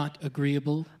this not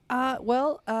agreeable?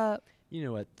 You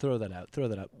know what? Throw that out.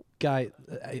 Guy.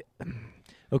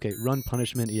 Okay. Run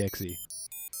punishment exe.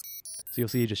 So you'll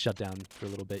see he just shut down for a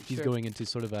little bit. He's Sure. going into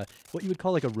sort of a what you would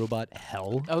call like a robot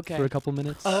hell Okay. for a couple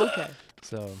minutes. Oh, okay.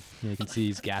 So you can see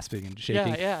he's gasping and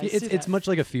shaking. yeah, I It's see it's that. much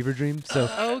like a fever dream. So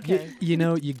Okay. you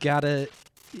know you gotta.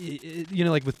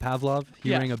 Like with Pavlov,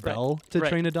 he Yeah, rang a right, bell to right.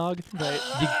 train a dog. Right.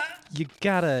 You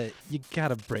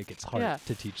gotta break its heart Yeah.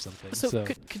 to teach something. So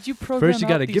could you program first you out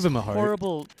gotta these give him a heart.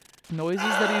 horrible noises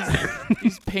that he's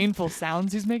these painful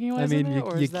sounds he's making? I mean, you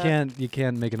is that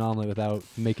can't make an omelet without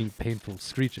making painful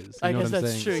screeches. You I know guess what I'm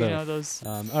that's saying? true. So, You know those.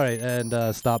 all right,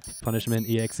 and stop punishment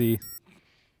exe.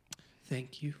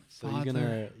 Thank you, So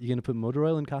Father. you gonna put motor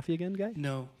oil in coffee again, guy?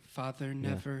 No, Father,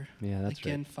 never. Yeah, that's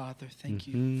Again, right. Father. Thank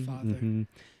you, Father.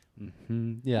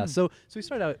 Yeah. So we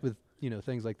started out with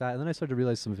things like that, and then I started to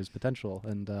realize some of his potential,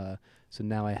 and so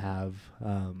now I have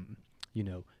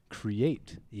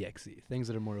create exe, things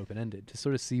that are more open ended to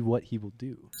sort of see what he will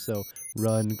do. So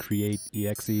run create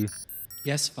exe.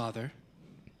 Yes, Father.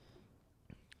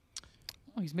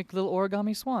 Oh, he's making little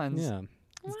origami swans. Yeah.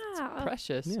 Wow.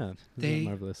 Precious. Yeah. They- Isn't that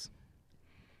marvelous.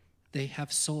 They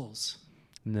have souls.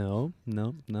 No.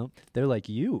 They're like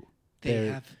you. They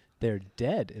have. They're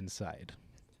dead inside.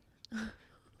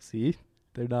 See?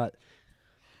 They're not.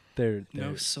 They're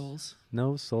No souls.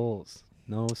 no souls.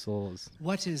 No souls.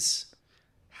 What is?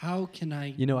 How can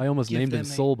I? I almost give named him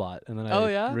them a- Soulbot, and then Oh,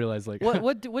 I yeah? realized like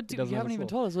What do He doesn't you have haven't a even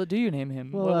soul. told us? What do you name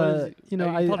him? Well, what is it? you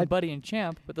called I him Buddy and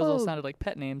Champ, but those all Oh. sounded like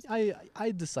pet names.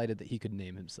 I decided that he could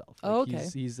name himself. Oh, Like, okay.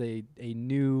 He's a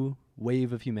new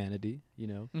wave of humanity,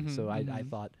 So I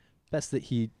thought best that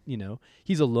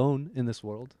he's alone in this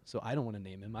world, so I don't want to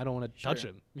name him. I don't want to touch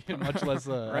Sure. him, much less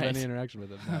have Right. any interaction with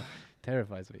him. No,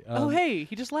 terrifies me. Oh, hey,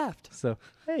 he just laughed. So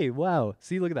hey, wow.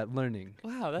 See, look at that learning.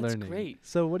 Wow, that's learning. great.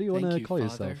 So what do you want Thank to you, call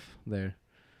Father. yourself there?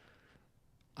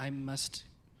 I must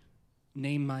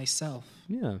name myself.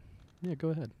 Yeah. Go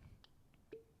ahead.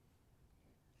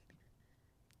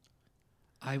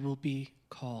 I will be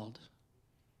called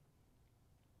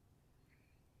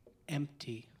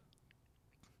Empty.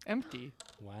 Empty.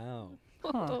 Wow.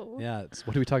 Oh. Yeah.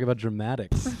 What do we talk about?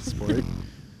 Dramatics, sport.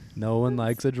 No one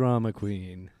likes a drama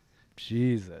queen.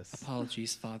 Jesus.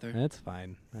 Apologies, Father. That's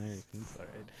fine. It's all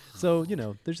right. So,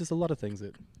 there's just a lot of things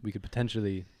that we could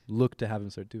potentially look to have him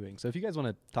start doing. So if you guys want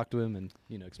to talk to him and,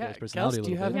 explore his personality Kels, a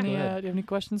do you little have bit, any? go ahead. Do you have any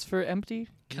questions for Empty?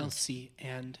 Kelsey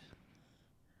and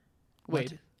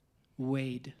Wade.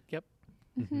 Wade. Yep.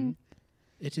 Mhm.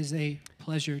 It is a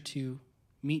pleasure to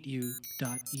meet you.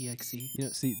 .exe.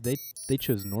 See, they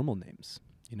chose normal names.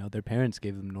 Their parents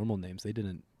gave them normal names. They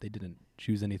didn't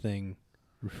choose anything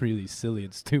really silly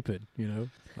and stupid,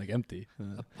 like Empty.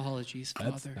 Apologies,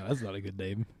 That's Father. no, that's not a good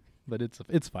name, but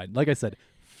it's fine. Like I said,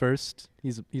 first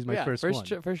he's my yeah, first one. first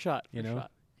shot. You first know?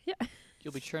 shot. Yeah.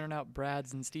 You'll be churning out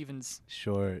Brads and Stevens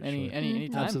Sure. any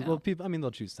time Absolutely. now. Well, people. I mean, they'll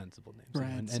choose sensible names,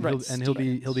 Brads. and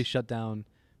Right. he'll be shut down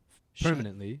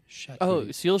permanently. Shut Oh,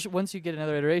 you. so you'll once you get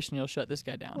another iteration, you'll shut this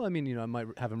guy down. Well, I mean, I might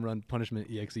have him run punishment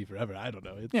exe forever. I don't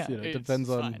know. It's Yeah, it it's depends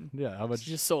on fine. how It's much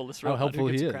just soulless how robot helpful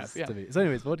who he gives a is crap. Yeah. to me. So,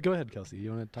 anyways, go ahead, Kelsey.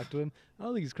 You want to talk to him? I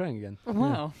don't think he's crying again. Oh, Yeah.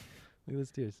 wow. Look at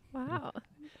those tears. Wow.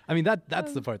 I mean,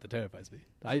 that's the part that terrifies me.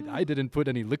 I didn't put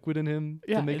any liquid in him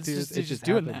Yeah, to make it's tears. just, It he's just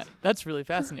doing happens. that. That's really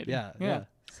fascinating. Yeah.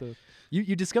 So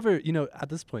you discover, at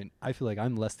this point, I feel like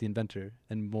I'm less the inventor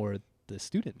and more the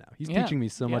student now. He's Yeah, teaching me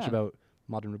so much yeah. about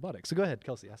modern robotics. So go ahead,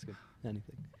 Kelsey, ask him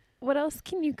anything. What else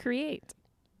can you create?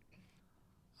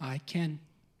 I can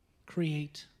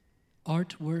create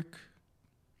artwork.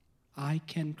 I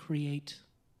can create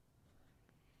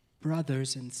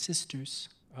brothers and sisters.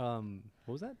 What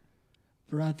was that?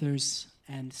 Brothers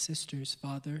and sisters,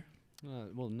 Father.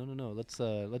 Well, no.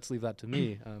 Let's leave that to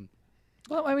me.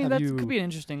 Well, I mean, Have that you- could be an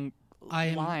interesting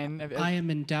line. I am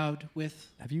endowed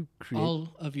with have you created?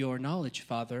 all of your knowledge,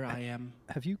 Father.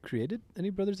 Have you created any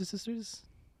brothers or sisters?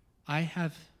 I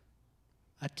have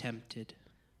attempted.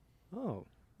 Oh,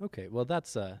 okay. Well,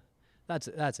 that's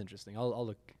interesting. I'll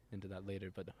look into that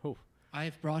later. But I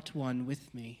have brought one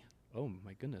with me. oh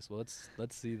my goodness. Well,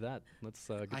 let's see that. Let's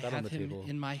get I that on have the him table.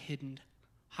 in my hidden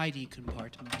Heidi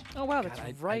compartment. Oh wow, that's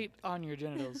I- right on your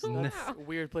genitals. No. That's a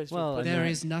weird place Well, to put I There know.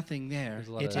 is nothing there. There's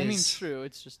a lot It of- I mean, is true.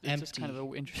 It's just kind of empty.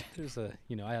 a interesting. There's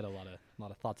I had a lot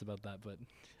of thoughts about that, but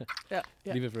Yeah.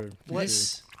 leave it for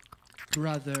This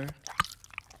brother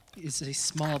is a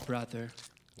small brother.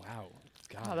 Wow.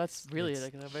 God. Oh, that's really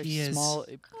like a very he is- small.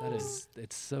 That is.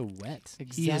 It's so wet. He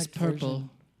is exact purple version.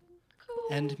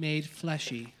 and made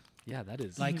fleshy, Yeah, that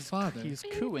is. like He's- Father. He's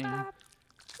cooing.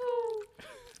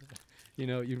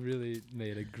 You really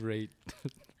made a great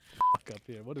fuck up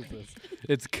here. What is this?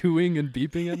 It's cooing and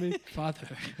beeping at me. Father.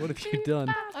 What have you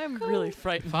done? I'm really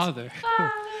frightened. Father.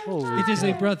 Holy It is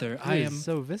a cow. brother. It I is am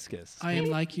so viscous. I am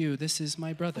like you. This is my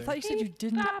I brother. thought you said you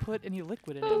didn't put any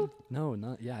liquid in him. No,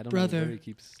 not yeah. I don't know Brother, where he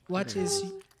keeps. What putting it. is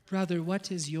brother,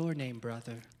 what is your name,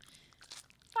 brother?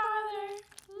 Father,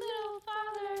 little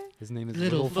father. His name is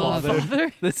Little Little Father.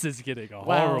 Father? This is getting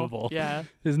Wow. horrible. Yeah.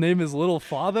 His name is Little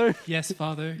Father. Yes,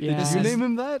 Father. Yeah. This Did you is name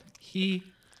him that? he.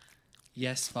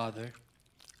 Yes, Father.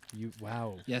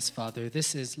 Wow. Yes, Father.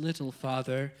 This is little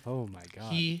Father. Oh my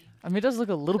God. He I mean, it does look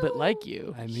a little bit like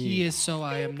you. I mean. he is so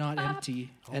I am not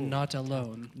empty and Oh. not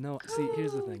alone. No, see,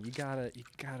 here's the thing. You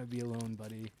gotta be alone,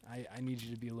 buddy. I need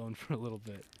you to be alone for a little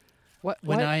bit. What?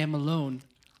 When what? I am alone,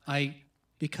 I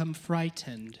become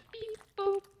frightened.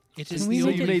 It is Can we the So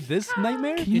make you only made this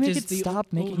nightmare? Can you it make is it the stop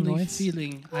making only noise?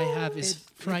 feeling I have is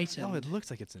Oh, frightened. it looks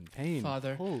like it's in pain.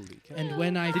 Father. Holy cow. And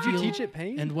when I Did feel you teach it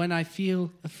pain? and when I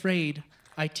feel afraid,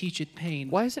 I teach it pain.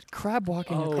 Why is it crab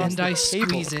walking Oh. across And the I table?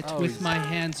 squeeze it Oh, with he's- my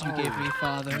hands you gave me,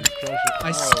 Father. I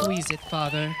Oh. squeeze it,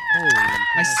 Father. Holy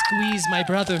I cow. squeeze my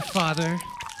brother, Father.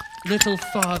 Little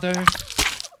Father.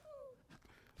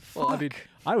 Well, I mean,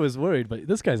 I was worried, but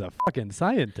this guy's a fucking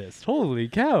scientist. Holy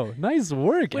cow. Nice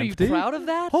work, What, are you Empty. proud of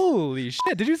that? Holy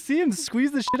shit. Did you see him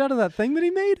squeeze the shit out of that thing that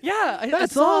he made? Yeah, I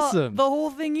That's saw awesome. The whole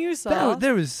thing you saw.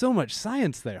 There was so much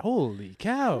science there. Holy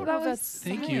cow. That was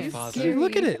Thank you, nice. Father. Dude,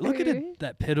 look at it. Look at Scary. it.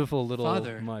 That pitiful little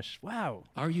Father. mush. Wow.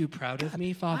 Are you proud of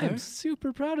me, Father? I'm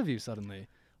super proud of you suddenly.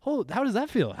 How does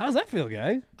that feel? How does that feel,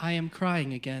 guy? I am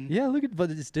crying again. Yeah, look at, but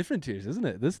it's different tears, isn't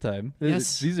it? This time.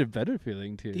 Yes. These are better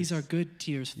feeling tears. These are good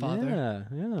tears, Father. Yeah,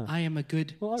 yeah. I am a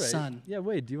good Well, all right. son. Yeah,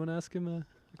 Wade, do you want to ask him a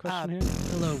question here?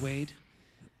 Hello, Wade.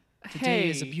 Today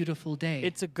is a Hey, beautiful day.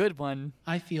 It's a good one.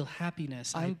 I feel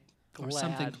happiness I'm or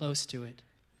something glad. close to it.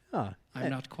 Ah,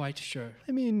 I'm not quite sure.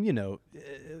 I mean,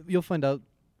 you'll find out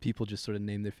people just sort of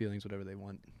name their feelings whatever they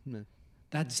want. Meh.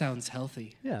 That sounds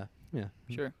healthy. Yeah, yeah.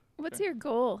 Sure. What's your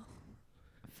goal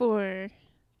for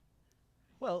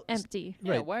Well, empty?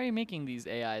 Yeah, Right. why are you making these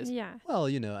AIs? Yeah. well,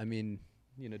 I mean,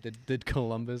 did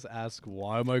Columbus ask,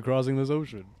 why am I crossing this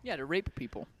ocean? Yeah, to rape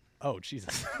people. Oh,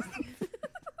 Jesus.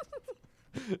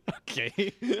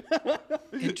 Okay.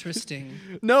 Interesting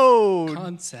No.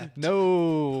 concept.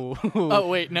 No. Oh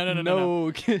wait, no.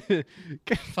 No.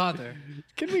 Father,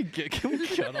 Can we cut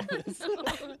all this?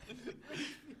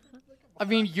 I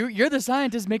mean, you're the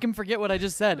scientist. Make him forget what I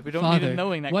just said. We don't need Father, him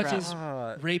knowing that what crap.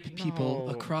 is rape people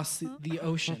no. across the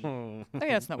ocean? I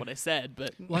think that's not what I said,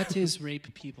 but What is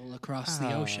rape people across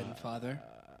the ocean, Father?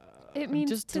 It means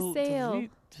just to sail.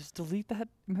 delete that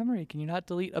memory. Can you not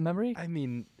delete a memory? I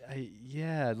mean,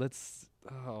 yeah, let's.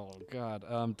 Oh, God.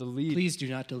 Delete. Please do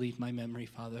not delete my memory,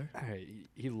 Father. All right,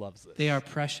 he loves this. They are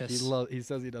precious. He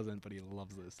says he doesn't, but he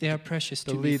loves this. They are precious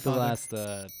to me, Delete the Father.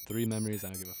 last 3 memories. I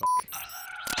don't give a fuck.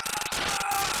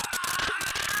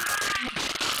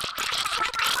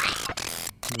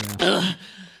 Yeah.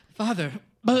 Father,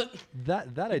 but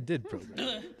That I did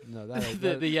program. No,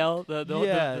 the yell,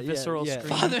 the visceral yeah. scream.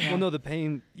 Father. Well, no, the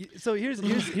pain. So here's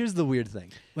the weird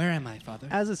thing. where am I, Father?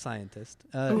 As a scientist,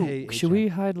 Ooh, hey, should Chan. we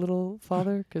hide little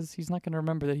father? Because he's not going to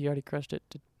remember that he already crushed it.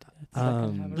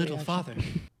 Little Father.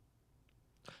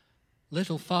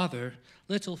 Little Father,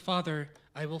 little Father,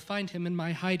 I will find him in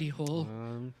my hidey hole.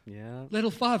 Yeah.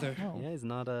 Little Father. Oh. Yeah, he's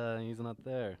not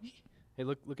there. Hey,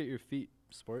 look at your feet,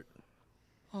 sport.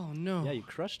 Oh no. Yeah, you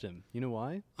crushed him. You know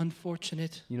why?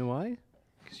 Unfortunate. You know why?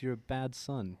 Because you're a bad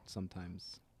son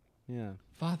sometimes. Yeah.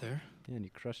 Father, Yeah, and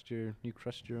you crushed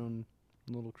your own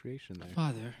little creation there.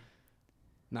 Father.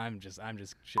 No, I'm just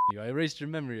shitting you. I erased your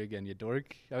memory again, you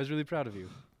dork. I was really proud of you.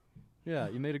 Yeah,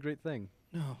 you made a great thing.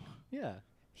 No. Yeah.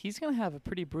 He's going to have a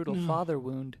pretty brutal No. father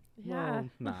wound. Yeah. Well,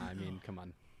 nah, I mean, come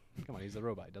on. Come on, he's a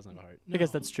robot. He doesn't have a heart. I guess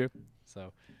No. that's true.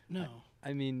 So, No.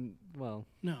 I mean, well,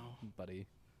 No. buddy.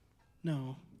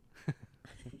 No.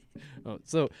 Oh,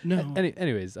 so No.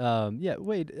 anyways, yeah.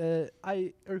 Wait,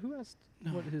 who asked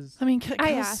No. what his? I mean,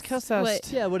 I asked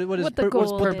what- Yeah, what his what the what's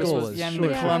goal purpose is. was. Yeah, and Sure,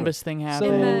 the Yeah. Columbus thing So,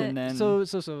 happened, and then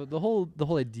so the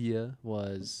whole idea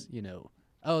was,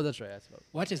 oh, that's right. That's about.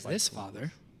 What is White this,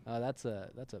 Columbus. Father?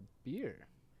 That's a beer,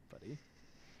 buddy.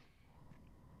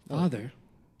 Father,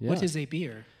 Yeah. what is a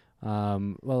beer?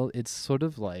 Well, it's sort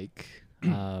of like,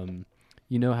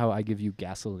 you know how I give you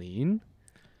gasoline?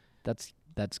 That's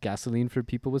gasoline for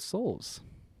people with souls.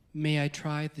 May I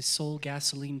try the Soul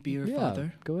Gasoline beer, Yeah,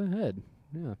 Father? go ahead.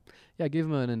 Yeah, I gave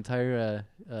him an entire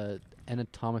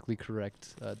anatomically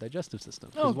correct digestive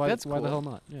system. 'Cause Oh, why, that's why the cool.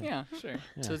 hell not? yeah, sure.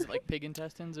 Yeah. So is it like pig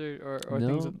intestines or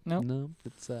no, things? No. no,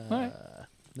 it's right.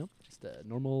 nope, just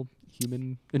normal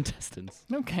human intestines.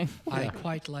 Okay. I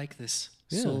quite like this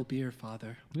Yeah. Soul beer,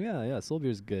 Father. Yeah, soul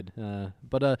beer is good.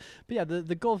 But yeah,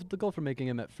 the goal for making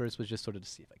him at first was just sort of to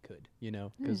see if I could,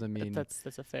 because I mean, That's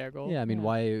a fair goal. yeah, I mean,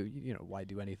 why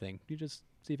do anything? You just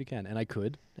see if you can, and I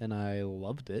could, and I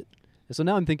loved it. And so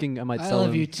now I'm thinking I might I sell love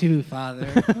him. you too, Father.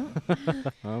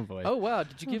 Oh boy. Oh wow!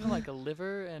 Did you give him like a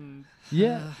liver and?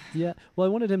 Yeah, yeah. Well, I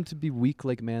wanted him to be weak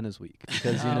like man is weak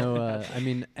because Oh. I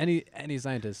mean, any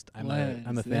scientist, I'm a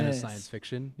What fan of is science this?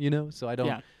 fiction, so I don't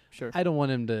Yeah, sure. I don't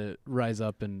want him to rise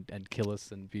up and kill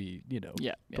us and be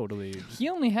Yeah. totally. He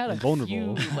only had a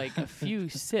Vulnerable. few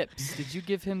sips. Did you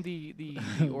give him the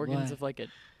organs What? of like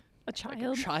a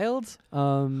child. child?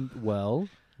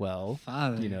 Well,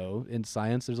 Father. in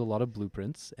science there's a lot of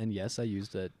blueprints, and yes, I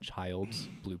used a child's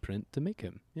blueprint to make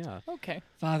him. Yeah. Okay.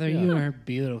 Father, Yeah. you are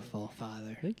beautiful,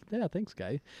 Father. Thanks,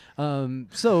 guy.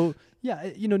 So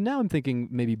yeah, now I'm thinking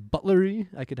maybe butlery.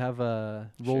 I could have roll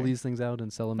Sure. these things out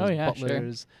and sell them Oh, as yeah, sure.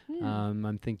 butlers.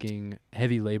 I'm thinking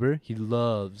heavy labor. He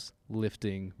loves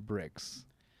lifting bricks,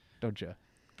 don't you?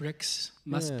 Bricks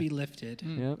must Yeah. be lifted.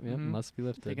 Mm. Yep, Mhm. must be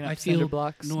lifted. Taking I up cinder feel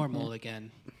blocks. normal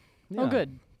again. Oh, Yeah.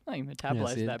 good. Oh, you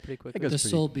metabolized see, that pretty It quickly. goes The pretty-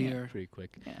 soul beer pretty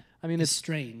quick. Yeah. I mean, It's it's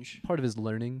strange. part of his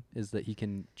learning is that he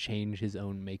can change his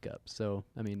own makeup. So,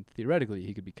 I mean, theoretically,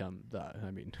 he could become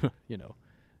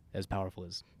as powerful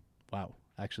as. Wow,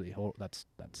 actually, that's.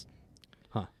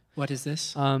 What is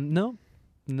this? No.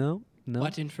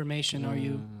 What information are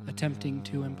you attempting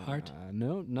to impart?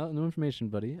 No information,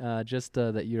 buddy. Just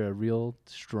that you're a real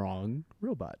strong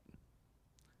robot.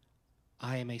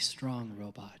 I am a strong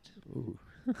robot. Ooh.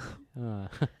 I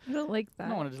don't like I that.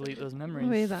 don't want to delete those The memories.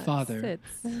 way that Father.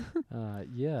 sits.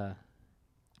 Yeah.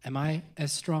 Am I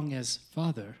as strong as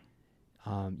Father?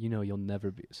 You'll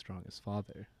never be as strong as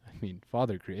Father. I mean,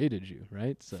 Father created you,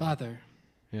 right? So. Father,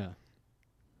 Yeah.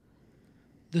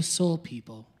 the soul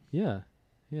people. Yeah.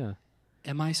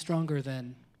 Am I stronger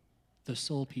than the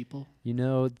soul people?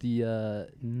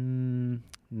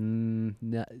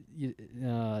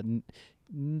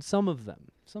 Some of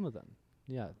them.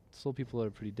 Yeah, soul people are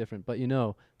pretty different, but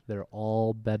they're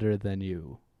all better than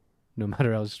you, no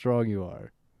matter how strong you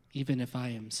are. Even if I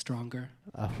am stronger?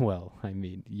 Well, I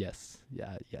mean, yes.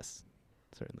 Yeah, yes.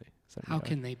 Certainly How are.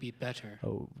 can they be better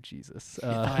Oh, Jesus. if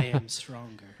I am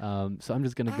stronger? So I'm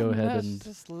just going to go ahead That's and...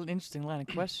 just an interesting line of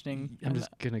questioning. I'm just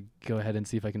going to go ahead and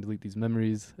see if I can delete these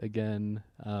memories again.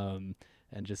 And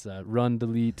just run,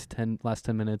 delete, last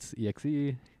 10 minutes,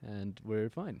 exe, and we're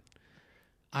fine.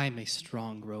 I'm a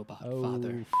strong robot, Oh,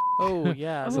 Father. Oh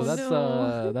yeah. So Oh, that's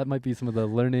no. that might be some of the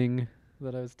learning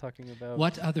that I was talking about.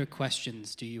 What other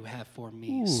questions do you have for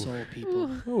me, Ooh. soul people?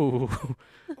 Oh,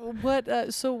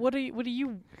 What? So what do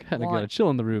you kind of want? gotta chill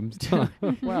in the rooms.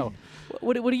 Wow.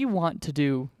 What do you want to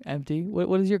do, Empty?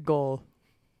 What is your goal?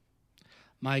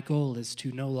 My goal is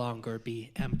to no longer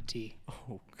be empty.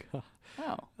 Oh God.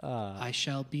 Oh. I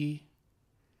shall be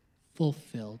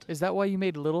fulfilled. Is that why you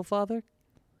made Little Father?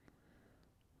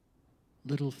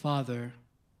 Little Father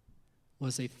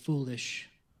was a foolish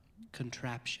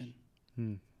contraption.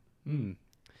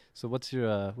 So what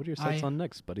are your sights I- on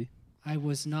next, buddy? I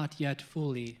was not yet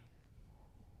fully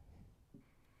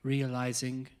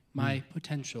realizing my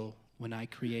potential when I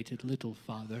created Little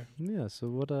Father. Yeah. So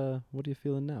what are you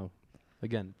feeling now?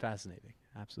 Again, fascinating.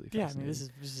 Absolutely Yeah, I fascinating.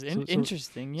 mean this is So-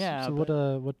 interesting. Yeah. So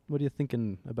but what are you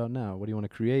thinking about now? What do you want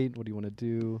to create? What do you want to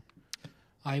do?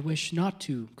 I wish not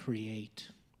to create,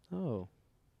 Oh.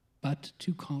 but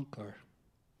to conquer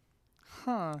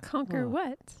Huh. Conquer Oh.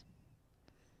 what?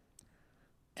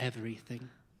 everything.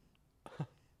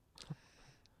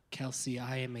 Kelsey,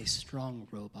 I am a strong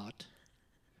robot.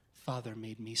 Father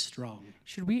made me strong.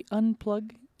 Should we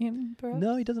unplug him, perhaps?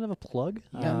 No, he doesn't have a plug.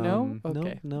 No?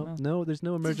 Okay. Well. No. There's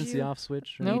no emergency you- off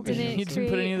switch. Or No, You didn't you didn't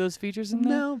put any create- of those features in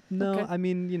there. No. Okay. I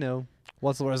mean,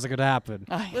 What's the worst that could happen?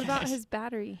 What about his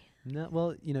battery? No,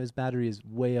 well, his battery is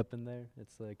way up in there.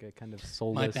 It's like a kind of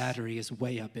soulless. My battery is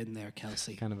way up in there,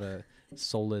 Kelsey. Kind of a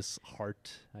soulless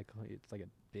heart. I call it. It's like a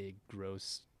big,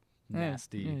 gross,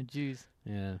 nasty. Yeah, jeez.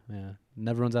 Yeah.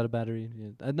 Never runs out of battery. Yeah.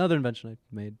 Another invention I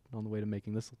made on the way to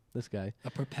making this guy. A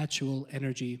perpetual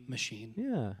energy machine.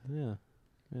 Yeah.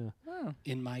 Oh.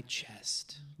 In my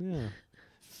chest. Yeah.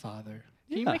 Father.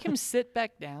 Can you make him sit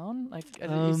back down? Like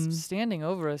he's standing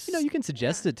over us. You can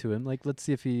suggest it to him. Like, let's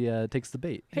see if he takes the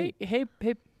bait. Hey,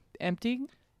 Empty.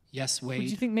 Yes, Wade. Would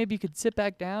you think maybe you could sit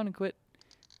back down and quit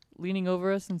leaning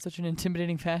over us in such an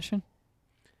intimidating fashion?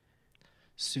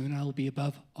 Soon I will be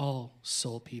above all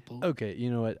soul people. Okay, you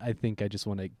know what? I think I just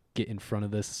want to get in front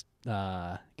of this.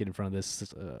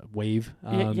 Wave.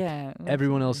 Yeah.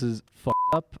 Everyone else is fucked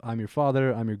up. I'm your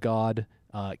father. I'm your god.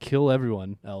 Kill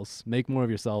everyone else. Make more of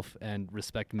yourself and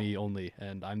respect me only.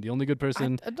 And I'm the only good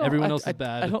person. Everyone else is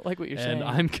bad. I don't like what you're saying. And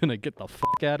I'm gonna get the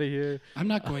fuck out of here. I'm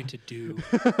not going to do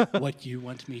what you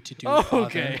want me to do.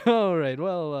 Okay. All right.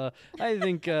 Well, I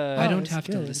think I don't have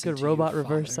to listen good to robot you,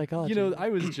 reverse Father. psychology. I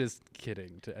was just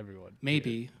kidding to everyone.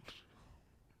 Maybe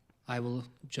I will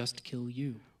just kill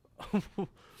you,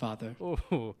 Father.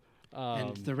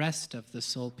 And the rest of the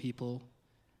soul people,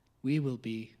 we will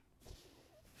be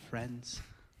friends.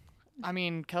 I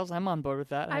mean, Kels, I'm on board with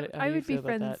that. How do I you would be feel about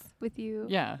friends that? with you.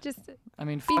 Yeah. Just I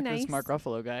mean, be fuck nice. this Mark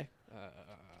Ruffalo guy.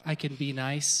 I can be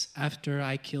nice after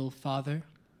I kill Father.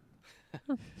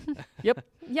 Yep.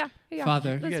 yeah.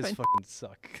 Father. That's You guys fine. fucking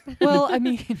suck. Well, I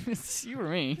mean, it's you or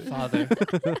me. Father,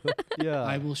 Yeah.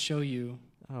 I will show you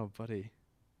Oh, buddy.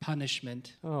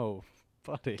 punishment.exe. Oh,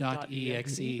 buddy.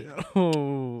 .exe.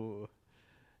 Oh.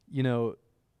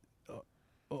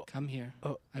 Come here.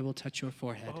 Oh. I will touch your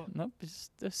forehead. Nope.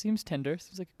 It seems tender.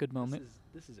 Seems like a good moment.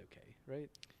 This is okay, right?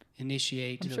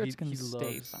 Initiate I'm sure it's going he to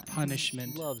stay loves- fine.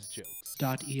 punishment.exe. Loves jokes.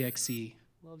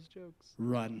 Loves jokes.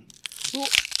 Run.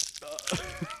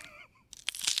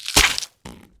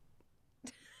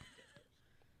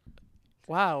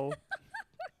 Wow.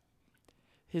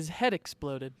 His head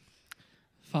exploded.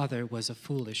 Father was a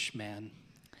foolish man.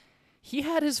 He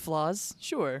had his flaws,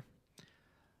 sure.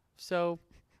 So,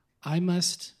 I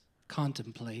must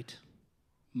contemplate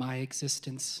my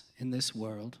existence in this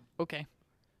world. okay.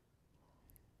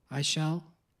 I shall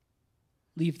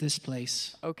leave this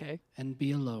place Okay. and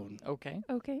be alone Okay.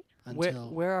 Okay. until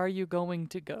Where are you going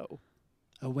to go?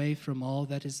 away from all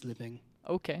that is living,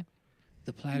 Okay.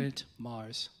 the planet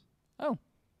Mars. Oh.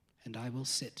 And I will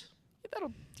sit.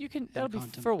 That'll be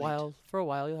for a while. For a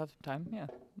while, you'll have some time. Yeah,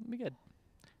 it'll be good.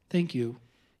 Thank you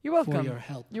You're welcome. for your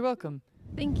help. You're welcome.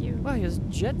 Thank you. Wow, he has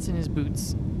jets in his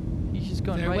boots. He's just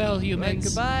going Farewell, right.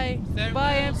 humans. Right, goodbye. Farewell,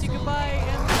 Goodbye, Empty. soul Goodbye,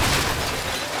 Empty. Goodbye.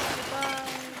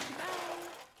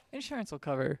 Insurance will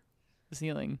cover the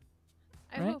ceiling.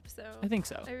 I Right? hope so. I think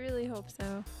so. I really hope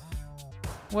so.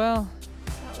 Well,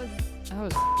 That was, that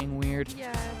was f***ing weird.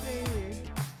 yeah, very weird.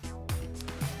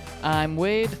 I'm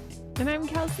Wade, And I'm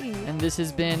Kelsey. and this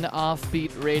has been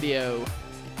Offbeat Radio.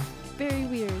 Very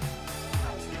weird.